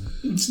shit.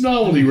 It's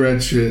novelty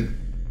red shit.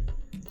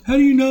 How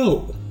do you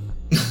know?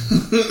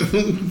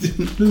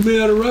 It's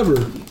made out of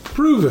rubber.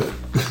 Prove it.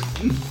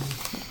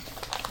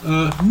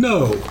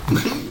 No.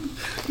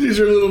 These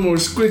are a little more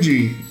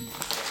squidgy.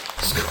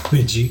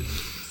 Squidgy.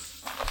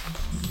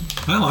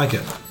 I like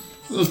it.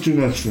 A little too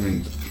much for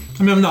me.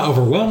 I mean, I'm not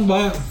overwhelmed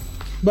by it,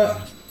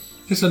 but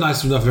it's a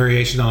nice enough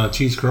variation on a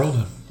cheese curl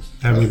to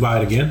have me buy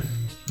it again,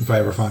 if I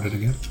ever find it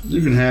again.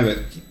 You can have it.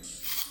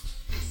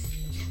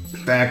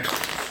 Back.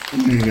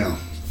 There you go.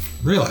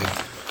 Really?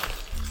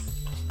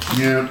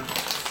 Yeah.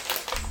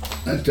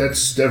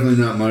 That's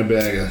definitely not my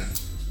bag of...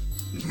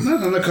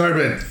 Not on the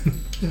carpet.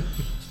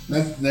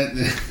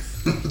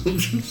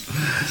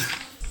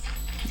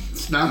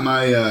 It's not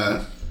my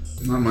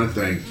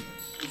thing.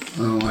 I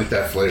don't like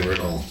that flavor at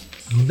all.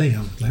 Oh,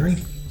 damn, Larry.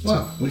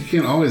 Well, we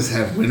can't always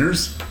have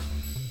winners.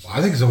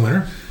 I think it's a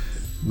winner.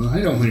 Well,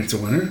 I don't think it's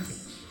a winner.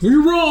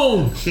 You're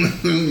wrong.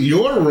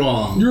 You're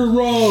wrong. You're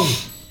wrong.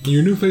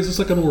 Your new face looks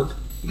like an orc.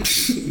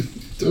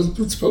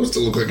 It's supposed to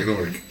look like an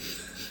orc.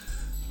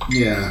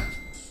 Yeah.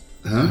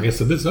 Huh? I guess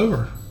the bit's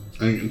over.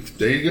 There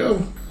you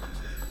go.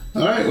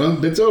 All right, well,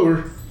 bit's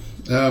over.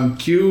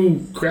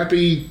 Cue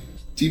crappy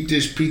deep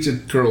dish pizza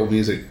curl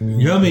music.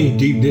 Yummy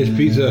deep dish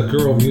pizza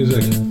curl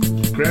music.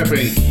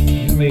 Crappy.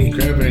 Yummy.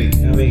 Crappy.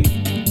 Yummy.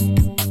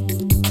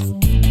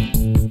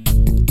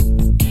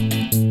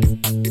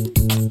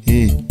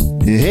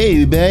 Hey,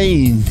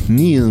 everybody, it's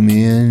Neil,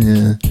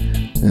 man.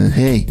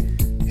 Hey,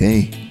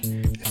 I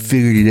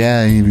figured it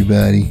out,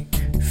 everybody.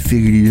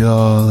 Figured it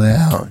all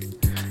out.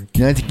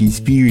 Not the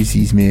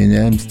conspiracies, man.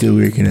 I'm still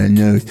working on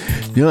those.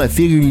 No, I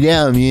figured it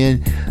out,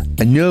 man.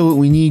 I know what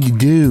we need to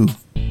do.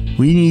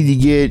 We need to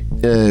get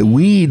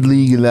weed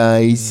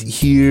legalized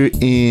here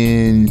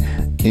in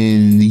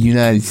the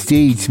United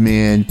States,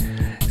 man.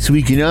 So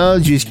we can all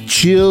just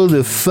chill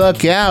the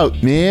fuck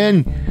out,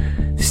 man.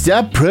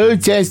 Stop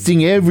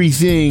protesting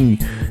everything.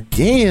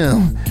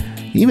 Damn.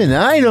 Even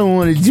I don't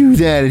want to do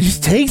that. It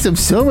just takes up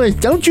so much.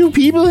 Don't you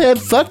people have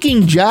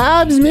fucking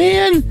jobs,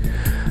 man?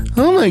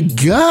 Oh my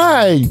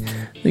God.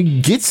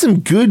 Like, get some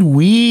good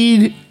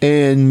weed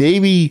and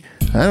maybe,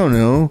 I don't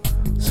know,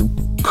 some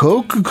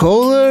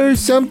Coca-Cola or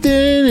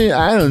something.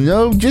 I don't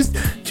know. Just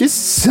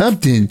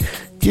something.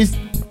 Just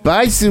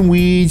buy some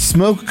weed,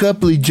 smoke a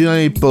couple of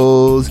giant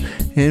bowls,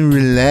 and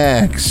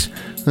relax.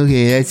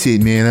 Okay, that's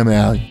it, man. I'm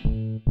out.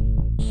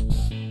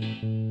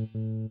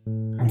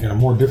 I got a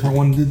more different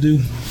one to do.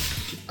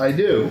 I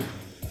do.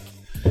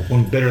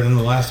 One better than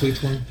the last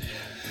week's one.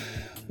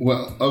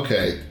 Well,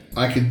 okay.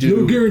 I could do...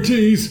 No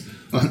guarantees.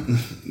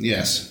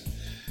 Yes.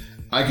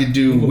 I could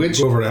do which...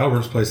 Go over to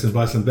Albert's place and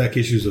buy some back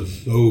issues of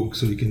Vogue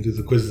so you can do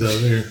the quizzes out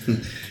there.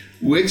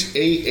 Which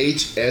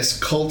AHS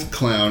cult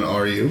clown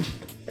are you?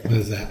 What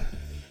is that?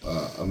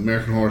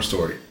 American Horror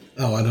Story.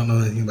 Oh, I don't know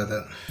anything about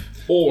that.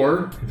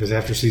 Or... If it's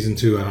after season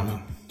 2, I don't know.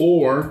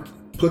 Or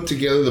put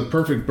together the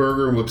perfect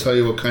burger and we'll tell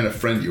you what kind of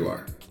friend you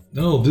are.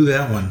 No, do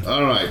that one.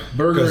 All right.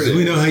 Burger Because it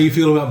we is. know how you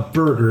feel about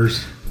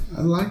burgers.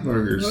 I like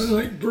burgers. I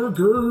like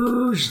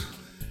burgers.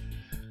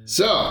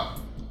 So...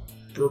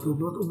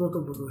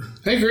 Burger.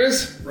 Hey,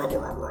 Chris.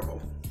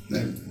 Rubble.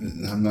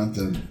 I'm not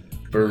the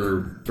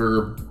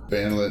burger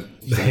bandit.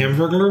 The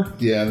Hamburglar?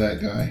 Yeah,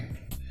 that guy.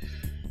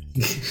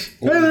 Hey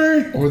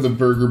there. Or the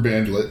burger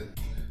bandit.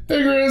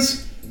 Hey,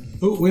 Chris.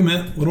 Oh, wait a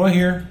minute. What do I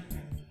hear?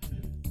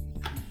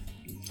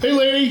 Hey,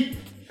 lady.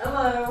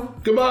 Hello.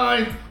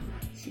 Goodbye.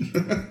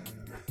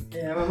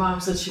 Yeah, my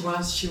mom said she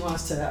wants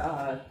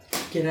to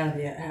get out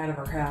of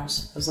her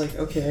house. I was like,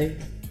 okay.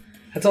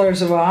 I told her,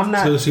 so well, I'm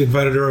not. So she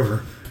invited her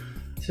over.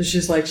 So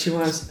she's like, she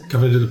wants.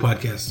 Come and do the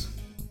podcast.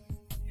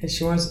 And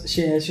she wants to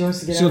get She's out.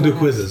 gonna of do her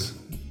quizzes.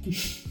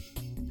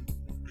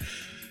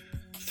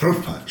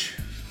 Throat punch.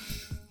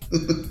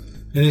 And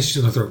then she's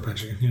gonna throat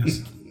punch you. Yes.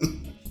 House.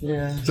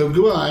 Yeah. So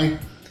goodbye.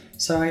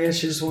 So I guess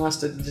she just wants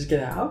to just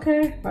get out.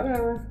 Okay,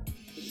 whatever.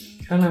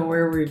 I don't know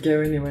where we'd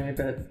go anyway,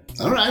 but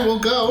All right, we'll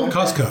go.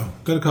 Costco.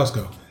 Go to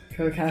Costco.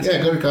 go to Costco.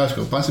 Yeah, go to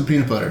Costco. Buy some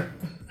peanut butter.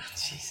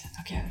 Jesus.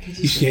 Okay.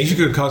 Yeah, you should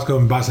go to Costco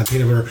and buy some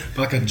peanut butter,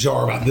 like a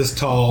jar about this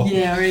tall.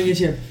 Yeah, we're gonna get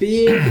you a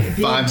big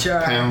 5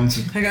 jar. pounds,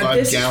 I go, 5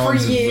 this is for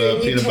gallons you. of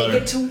You peanut take butter.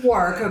 it to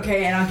work,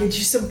 okay? And I'll get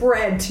you some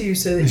bread too,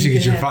 so that You should you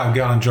get can your have.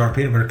 5-gallon jar of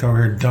peanut butter, come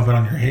over here and dump it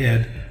on your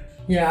head.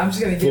 Yeah, I'm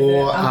just gonna get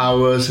 4 that.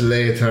 hours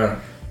later.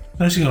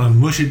 Now she's gonna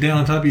mush it down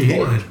on top of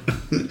your head.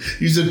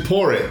 You said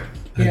pour it.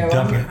 Yeah,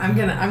 well, dump it. I'm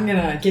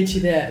gonna get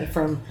you that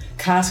from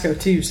Costco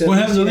too. So What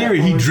that happened to you Larry?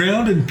 have He orange-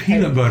 drowned in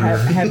peanut butter.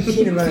 Have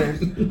peanut butter.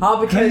 All How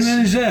do you because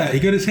manage that? He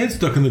got his head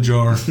stuck in the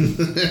jar. he was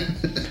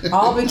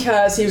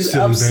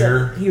Silly upset.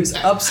 bear. He was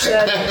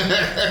upset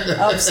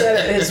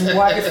at his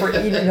wife for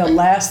eating the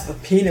last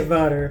of the peanut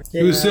butter.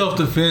 It was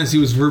self-defense. He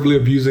was verbally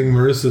abusing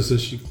Marissa, so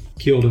she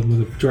killed him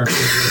with a jar.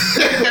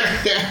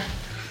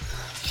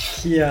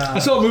 Yeah. I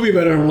saw a movie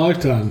about it on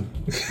Lifetime.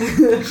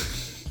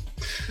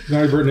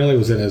 Mary Bertinelli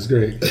was in it. It was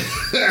great.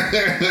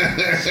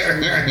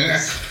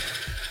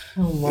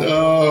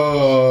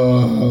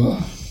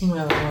 Oh.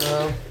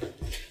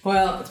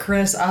 Well,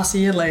 Chris, I'll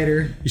see you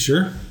later. You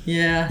sure?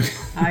 Yeah,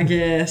 I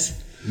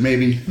guess.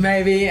 Maybe.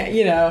 Maybe,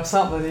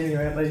 something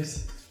anyway, at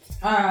least.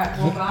 All right,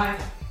 well, bye.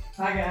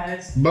 Bye,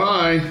 guys.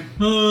 Bye.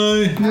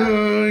 Hi.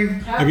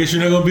 Bye. I guess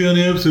you're not going to be on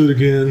the episode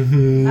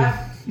again.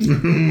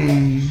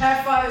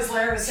 Have fun as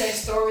Larry would say,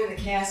 Stormy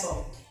the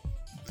Castle.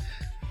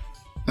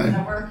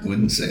 I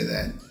wouldn't say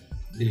that.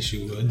 Yes,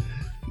 you would.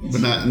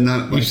 But not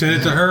like You said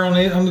it to her on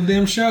the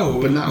damn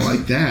show. But not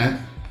like that.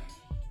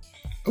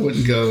 I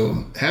wouldn't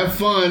go, have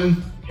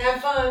fun. Have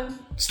fun.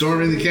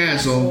 Storming the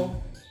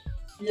castle.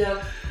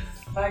 Yep.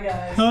 Bye,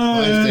 guys. Bye,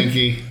 Hi.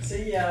 Stinky.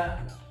 See ya.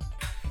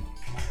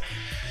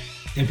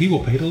 And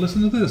people pay to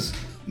listen to this.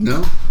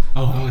 No.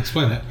 Oh, I'll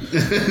explain that.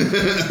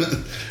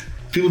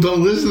 People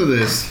don't listen to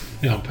this.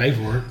 They don't pay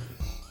for it.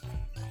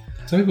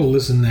 Some people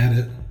listen at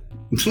it.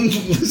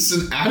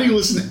 Listen. How do you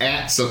listen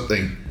at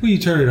something? Well, you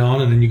turn it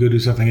on and then you go do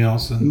something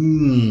else.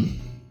 And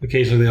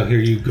occasionally they'll hear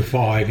you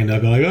guffawing and they'll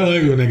be like, I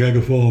like it when that guy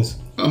guffaws.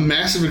 A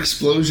massive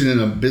explosion in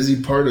a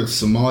busy part of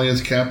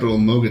Somalia's capital,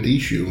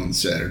 Mogadishu, on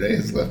Saturday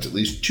has left at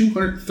least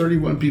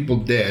 231 people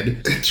dead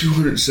and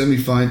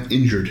 275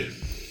 injured.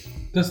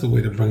 That's the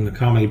way to bring the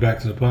comedy back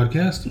to the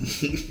podcast.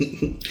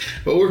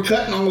 But we're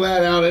cutting all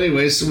that out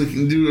anyway so we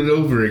can do it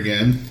over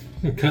again.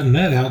 We're cutting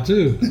that out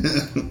too.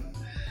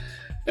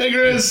 Hey,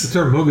 Chris. The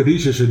term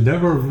Mogadishu should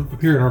never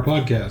appear in our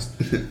podcast.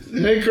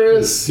 Hey,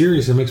 Chris.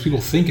 Serious, it makes people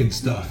think and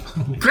stuff.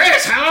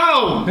 Chris,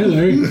 hello! Hey,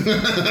 Larry.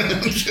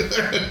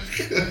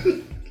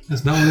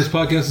 That's not what this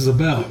podcast is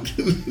about.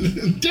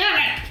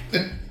 Damn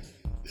it!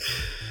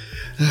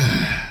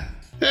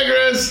 Hey,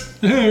 Chris.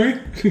 Hey, Larry.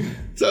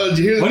 So, did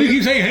you hear the Why do you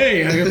keep saying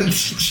hey? We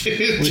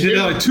did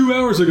that like 2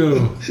 hours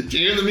ago. Did you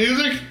hear the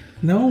music?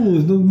 No,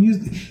 there's no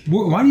music.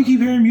 Why do you keep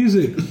hearing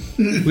music?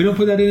 We don't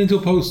put that in until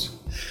post.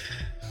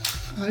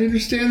 I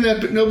understand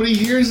that, but nobody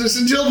hears this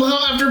until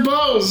after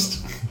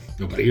post.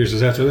 Nobody hears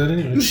us after that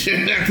anyway.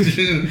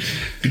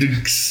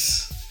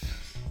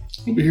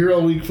 We'll be here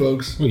all week,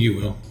 folks. Well, you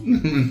will.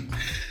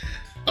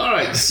 All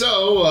right,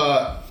 so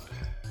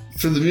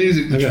for the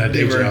music I got a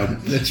day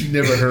job. that you've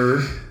never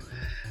heard,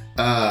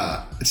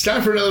 it's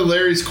time for another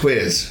Larry's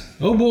quiz.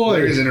 Oh boy.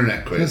 Larry's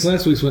internet That's quiz.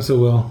 last week's went so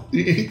well.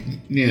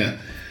 Yeah.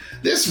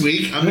 This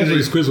week, I'm Last going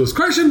week's to. quiz was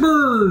Crash and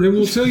Burn, and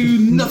we'll tell you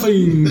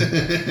nothing.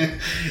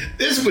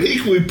 This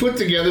week, we put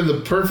together the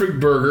perfect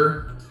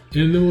burger,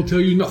 And then we'll tell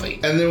you nothing.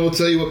 and then we'll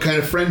tell you what kind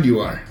of friend you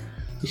are.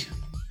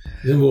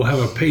 Then we'll have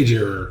a page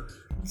error.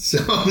 So,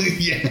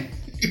 yeah,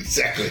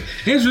 exactly.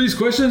 Answer these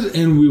questions,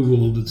 and we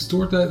will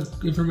distort that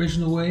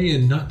information away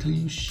and not tell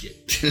you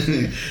shit.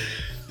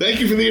 Thank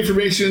you for the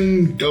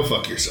information. Go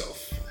fuck yourself.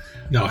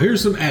 Now,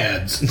 here's some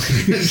ads.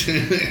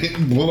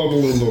 Blah, blah,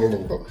 blah, blah, blah,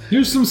 blah.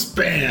 Here's some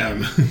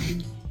spam.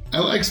 I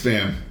like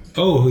spam.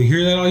 Oh, you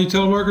hear that, all you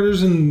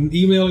telemarketers and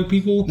emailing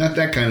people? Not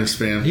that kind of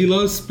spam. He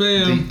loves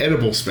spam. The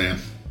edible spam.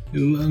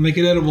 He'll make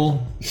it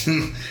edible.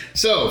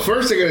 So,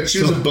 first I gotta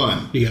choose a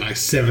bun. You get like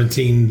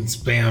 17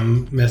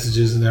 spam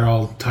messages, and they're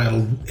all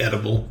titled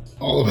edible.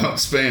 All about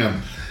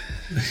spam.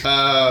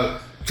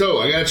 So,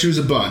 I gotta choose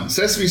a bun.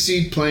 Sesame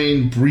seed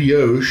plain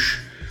brioche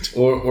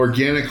or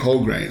organic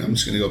whole grain. I'm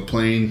just gonna go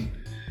plain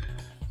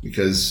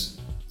because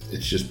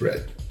it's just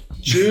bread.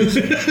 Choose.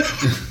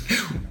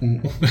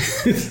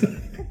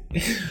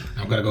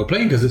 I'm gonna go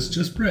plain because it's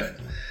just bread.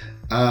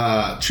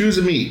 Choose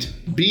a meat.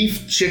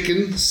 Beef,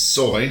 chicken,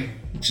 soy,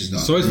 which is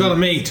not. Soy's not a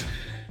meat.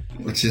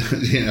 Which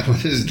is, yeah,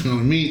 what is not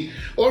a meat.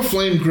 Or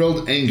flame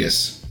grilled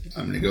Angus.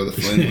 I'm gonna go the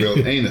flame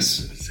grilled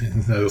anus.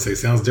 I was say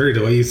sounds dirty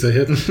the way you say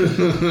it.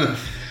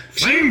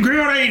 Flame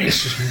grilled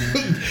anus.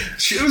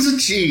 Choose a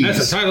cheese.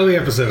 That's the title of the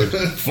episode.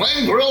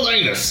 Flame grilled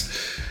anus.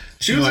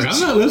 Choose Like, a I'm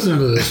not listening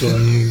to this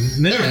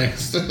one.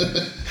 Next.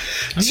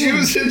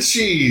 Choose a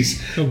cheese.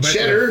 Go back to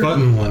Cheddar. that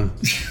button one.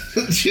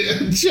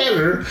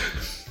 Cheddar.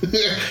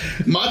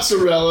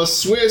 Mozzarella,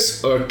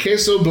 Swiss, or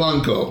queso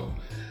blanco.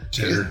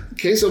 Cheddar.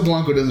 Queso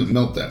blanco doesn't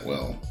melt that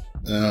well.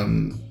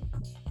 Can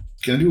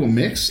I do a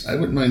mix? I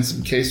wouldn't mind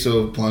some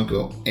queso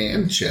blanco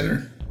and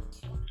cheddar.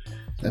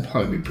 That'd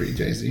probably be pretty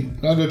tasty.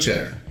 I'll go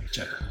cheddar.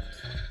 Cheddar.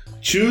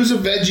 Choose a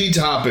veggie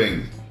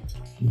topping.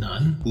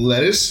 None.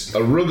 Lettuce,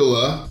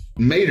 arugula,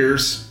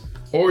 maters,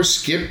 or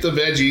skip the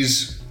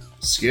veggies.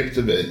 Skip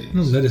the veggies.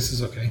 No, lettuce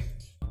is okay.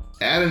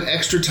 Add an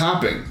extra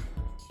topping.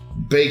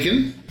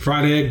 Bacon,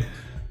 Fried egg.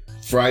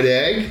 fried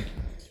egg,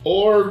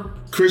 or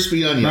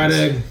crispy onions. Fried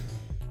egg.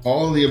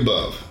 All of the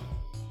above.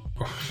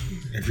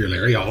 If you're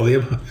Larry, all of the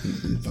above.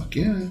 Fuck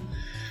yeah.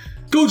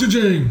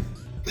 Gochujang.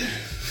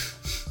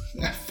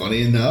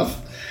 Funny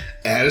enough,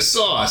 add a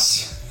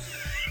sauce.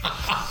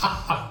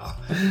 I've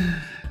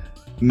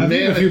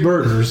eaten a few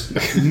burgers.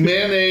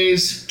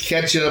 Mayonnaise,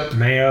 ketchup,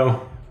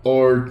 Mayo.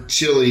 or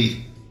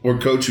chili, or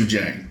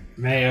gochujang.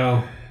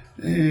 Mayo.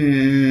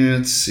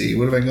 Let's see.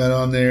 What have I got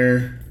on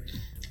there?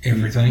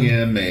 Everything.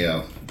 Yeah,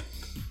 mayo.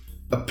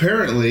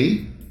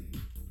 Apparently,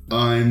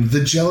 I'm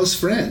the jealous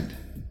friend.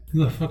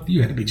 Who the fuck do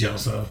you have to be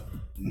jealous of?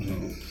 I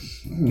don't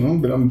know,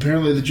 but I'm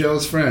apparently the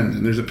jealous friend.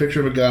 And there's a picture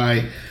of a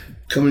guy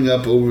coming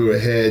up over a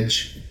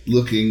hedge,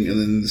 looking, and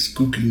then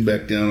scooking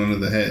back down under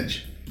the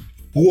hedge.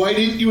 Why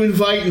didn't you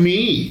invite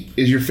me?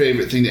 Is your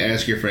favorite thing to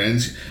ask your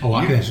friends. Oh,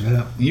 I can answer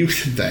that.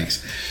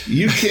 Thanks.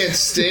 You can't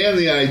stand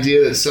the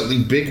idea that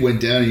something big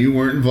went down and you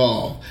weren't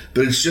involved.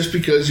 But it's just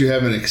because you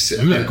have an excess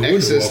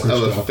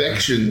of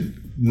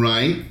affection,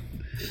 right?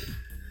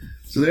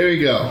 So there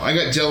you go. I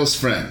got jealous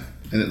friend.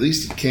 And at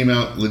least it came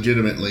out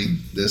legitimately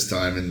this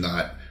time and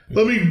not,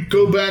 let me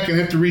go back and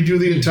have to redo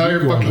the entire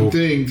fucking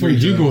thing. Wait,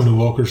 you going to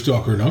Walker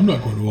Stalker and I'm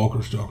not going to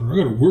Walker Stalker. I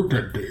got to work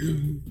that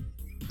day.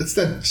 That's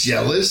not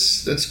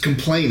jealous. That's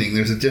complaining.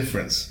 There's a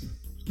difference.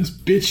 That's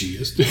bitchy.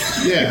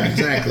 Yeah,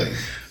 exactly.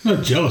 I'm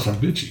not jealous. I'm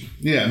bitchy.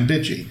 Yeah, I'm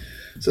bitchy.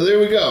 So there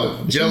we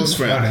go. Jealous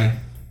friend. Friday.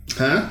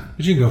 Huh?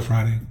 But you can go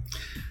Friday.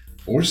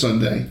 Or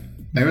Sunday.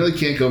 I really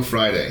can't go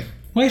Friday.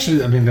 Well,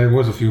 actually, I mean, there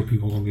was a few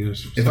people going to be there.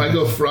 If I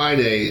go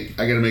Friday,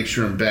 I got to make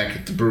sure I'm back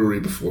at the brewery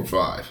before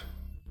 5.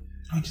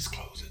 I'll just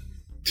close it.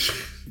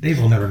 Dave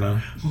will never know.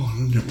 Oh,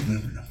 I'll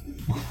never know.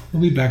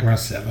 We'll be back around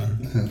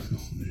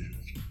 7.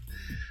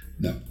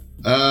 No.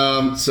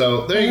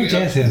 So there you go.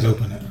 Jazz Hands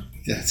open it.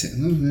 That's it.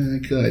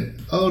 I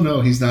could. Oh no,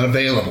 he's not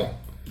available.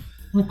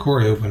 Well,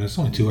 Corey open. It's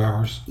only 2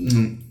 hours.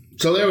 Mm-hmm.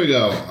 So there we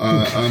go.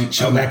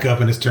 Show back up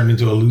and it's turned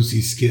into a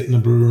Lucy skit in the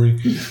brewery.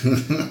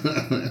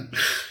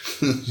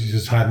 She's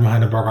just hiding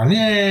behind the bar going,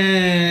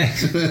 yeah.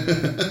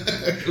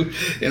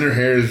 And her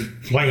hair is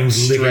flames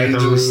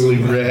strangely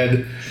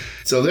red.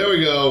 So there we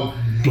go.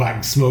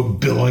 Black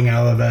smoke billowing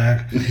out of the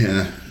back.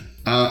 Yeah.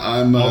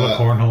 All the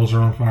cornholes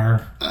are on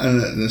fire.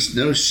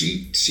 No,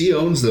 she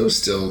owns those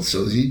still,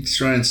 so you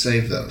try and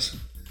save those.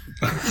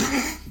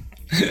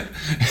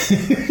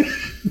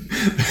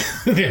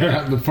 They're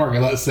out in the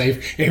parking lot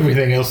safe.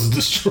 Everything else is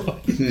destroyed.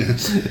 Yeah.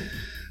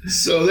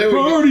 So there we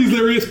go. Priorities,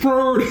 there is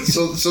priorities.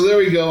 So there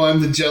we go.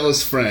 I'm the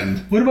jealous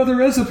friend. What about the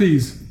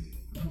recipes?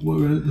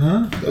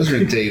 Huh? Those are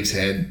in Dave's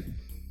head.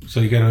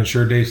 So you got to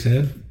insure Dave's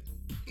head?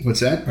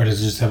 What's that? Or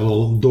does it just have a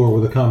little door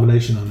with a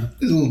combination on it?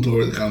 There's a little door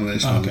with a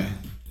combination on okay.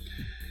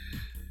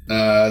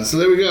 it. So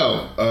there we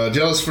go.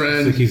 Jealous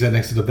friend. So keeps that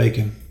next to the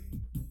bacon.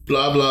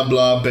 Blah, blah,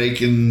 blah.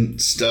 Bacon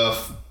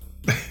stuff.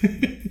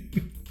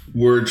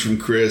 Words from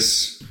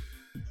Chris.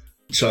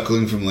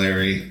 Chuckling from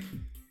Larry.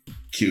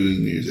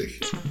 Cueing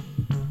music.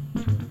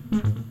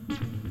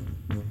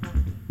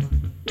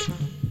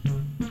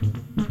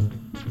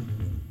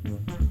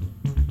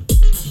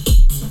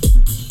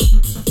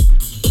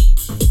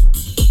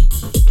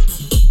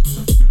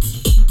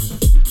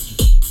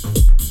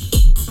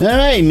 All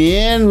right,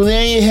 man. Well,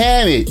 there you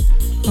have it.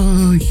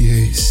 Oh,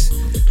 yes.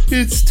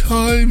 It's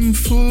time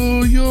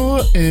for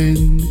your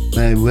end.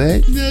 My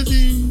what?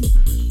 Nothing.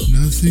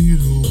 Nothing at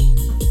all.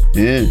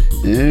 Yeah.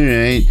 All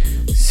right.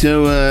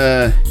 So,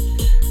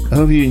 I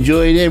hope you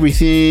enjoyed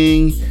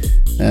everything.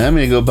 I'm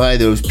gonna go buy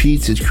those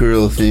pizza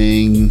curl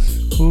things.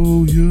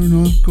 Oh, you're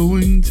not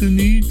going to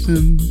need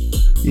them.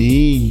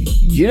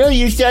 You know,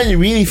 you're starting to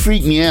really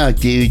freak me out,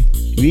 dude.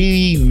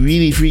 Really,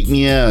 really freak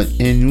me out.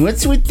 And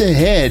what's with the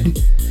head?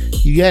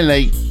 You got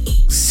like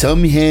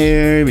some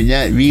hair, but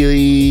not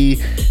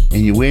really.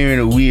 And you're wearing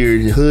a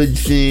weird hood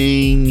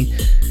thing.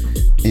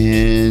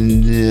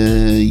 And,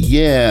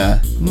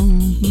 yeah. Oh,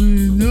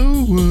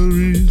 no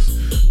worries.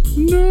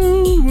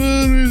 No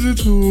worries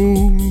at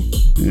all.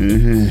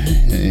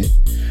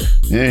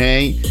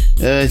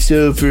 Alright.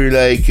 So for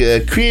like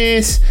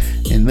Chris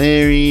and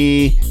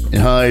Larry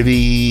and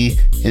Harvey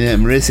and that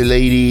Marissa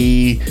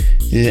lady,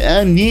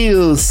 I'm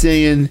Neil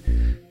saying,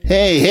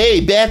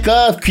 hey, back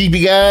off,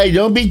 creepy guy.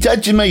 Don't be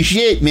touching my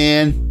shit,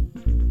 man.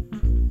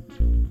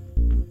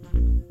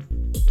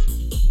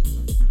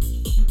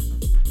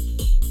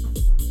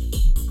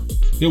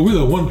 Yeah, we're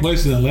the one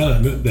place in Atlanta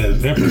that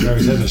vampires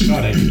hasn't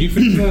shot at. Can you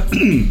fix that?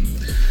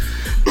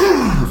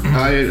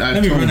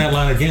 Let me run that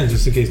line again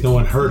just in case no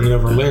one heard it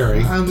over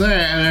Larry. I'm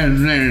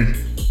there.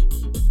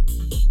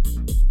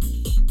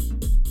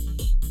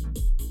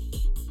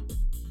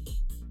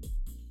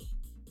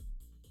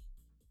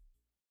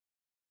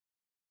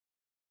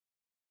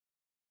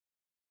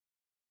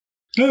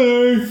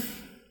 Hey!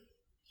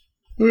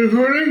 We're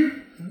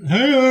recording?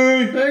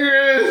 Hey! Hey,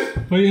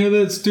 Chris. Why you have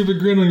that stupid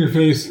grin on your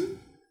face?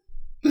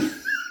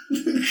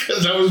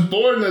 Because I was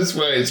born this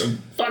way, so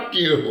fuck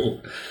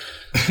you.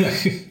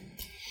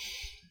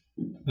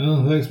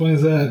 Well, that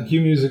explains that.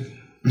 Cue music.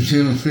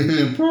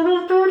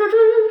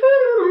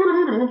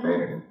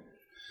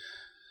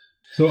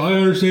 So I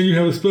understand you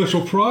have a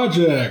special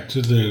project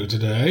to do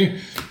today.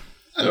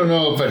 I don't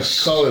know if I'd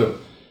call it a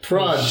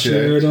project.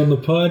 Share it on the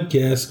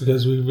podcast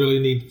because we really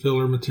need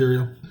filler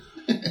material.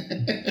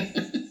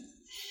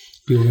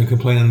 People can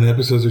complain the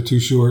episodes are too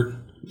short.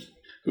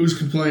 Who's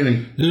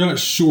complaining? They're not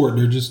short.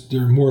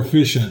 They're more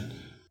efficient.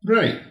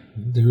 Right.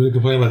 They really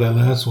complain about that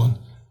last one.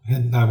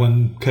 And I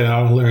went cut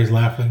out and Larry's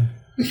laughing.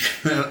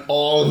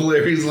 All of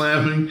Larry's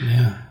laughing.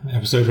 Yeah. The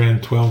episode ran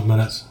 12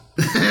 minutes.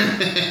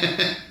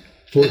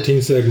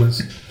 14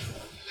 segments.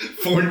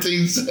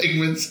 14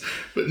 segments,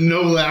 but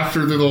no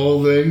laughter through the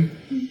whole thing.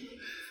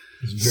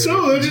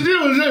 So what'd you do?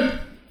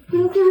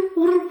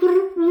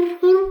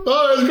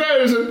 Oh, that's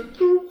great.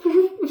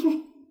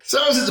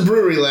 So I was at the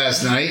brewery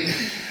last night,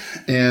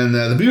 And the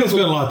You don't beautiful.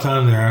 spend a lot of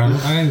time there.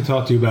 I didn't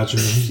talk to you about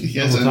your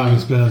Yes, all the I time know. you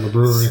spend at the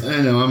brewery.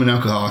 I know I'm an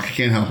alcoholic. I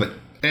can't help it.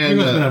 You And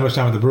don't spend that much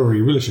time at the brewery.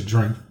 You really should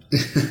drink.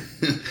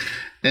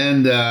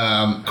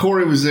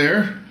 Corey was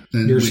there.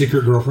 And Your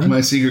secret girlfriend.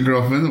 my secret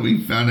girlfriend that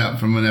we found out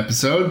from an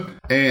episode,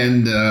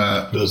 and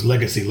Those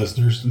legacy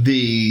listeners.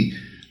 the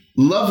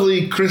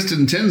lovely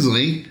Kristen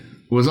Tinsley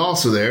was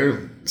also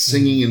there,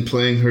 singing and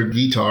playing her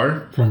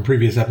guitar From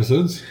previous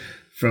episodes.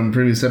 from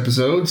previous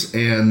episodes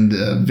and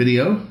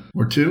video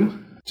or two.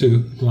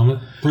 2 at the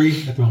moment.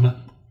 3 at the moment.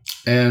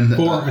 And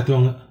 4 at the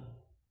moment.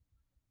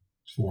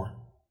 4.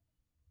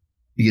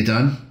 you get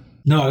done.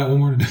 No, I got one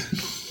more to do.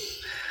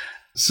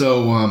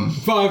 So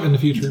 5 in the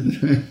future.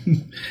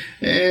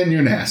 and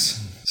you're an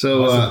ass.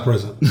 So That's in the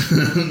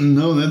present.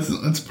 no,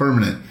 that's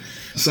permanent.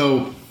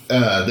 So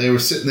they were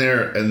sitting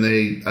there, and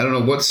I don't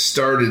know what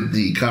started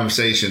the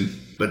conversation,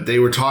 but they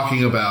were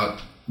talking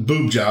about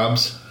boob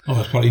jobs. Oh,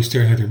 that's probably you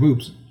staring at their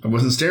boobs. I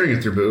wasn't staring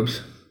at their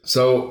boobs.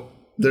 So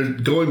they're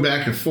going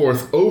back and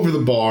forth over the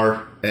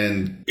bar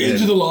and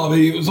Into the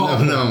lobby. It was all.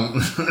 no.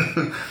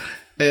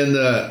 and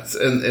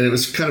it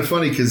was kind of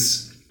funny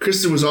because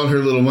Kristen was on her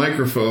little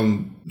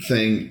microphone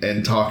thing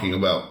and talking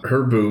about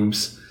her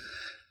boobs,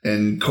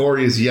 and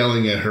Corey is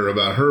yelling at her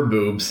about her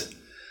boobs,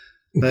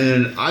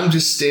 and I'm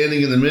just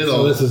standing in the middle.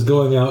 So this is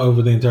going out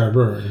over the entire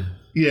brewery.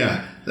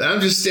 Yeah, I'm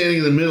just standing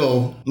in the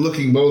middle,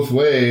 looking both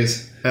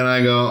ways, and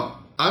I go,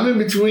 I'm in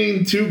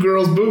between two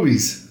girls'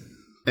 boobies.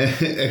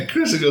 And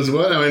Kristen goes,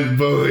 what? I went,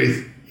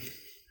 boobies.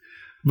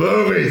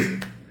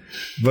 Boobies.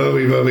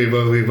 Boobie, boobie,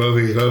 boobie,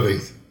 boobie,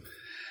 boobies.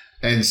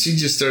 And she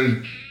just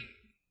started...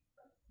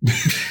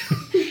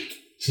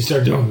 She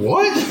started doing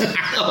what?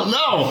 I don't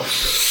know.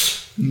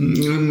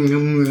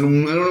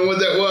 I don't know what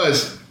that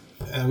was.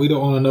 And we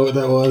don't want to know what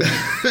that was.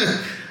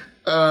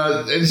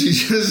 And she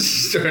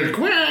just started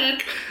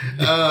quack.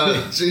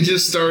 She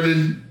just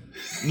started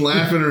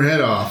laughing her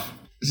head off.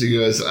 She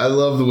goes, I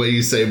love the way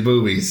you say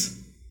boobies.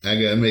 I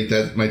gotta make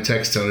that my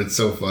text tone. It's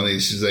so funny.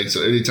 She's like,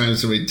 so anytime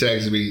somebody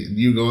texts me,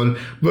 you going,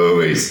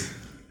 boobies.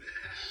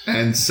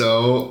 And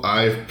so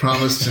I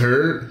promised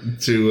her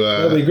to...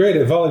 That'd be great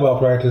at volleyball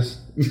practice.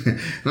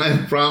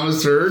 I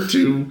promised her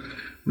to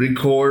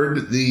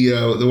record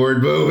the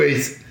word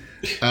boobies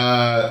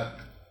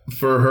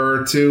for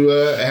her to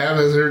have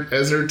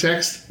as her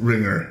text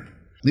ringer.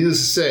 Needless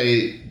to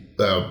say,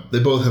 they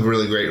both have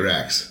really great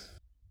racks.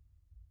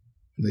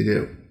 They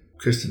do.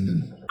 Kristen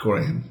and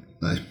Corey,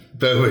 nice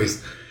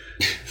boobies,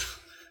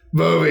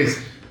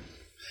 boobies.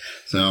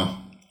 So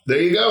there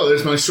you go.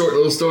 There's my short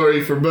little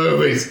story for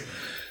boobies,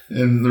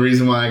 and the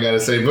reason why I got to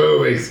say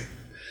boobies.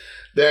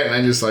 That and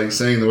I just like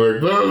saying the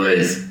word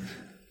boobies.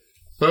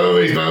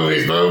 Boobies,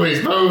 boobies,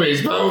 boobies,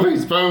 boobies,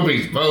 boobies,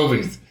 boobies,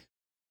 boobies.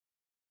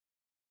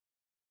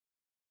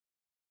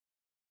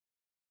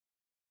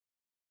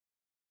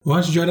 Why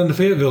don't you drive down to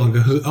Fayetteville and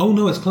go, oh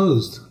no, it's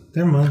closed.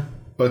 Never mind.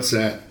 What's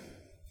that?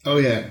 Oh,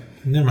 yeah.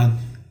 Never mind.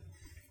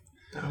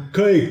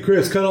 Okay,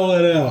 Chris, cut all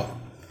that out.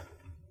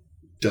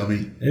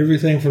 Dummy.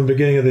 Everything from the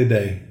beginning of the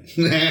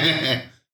day.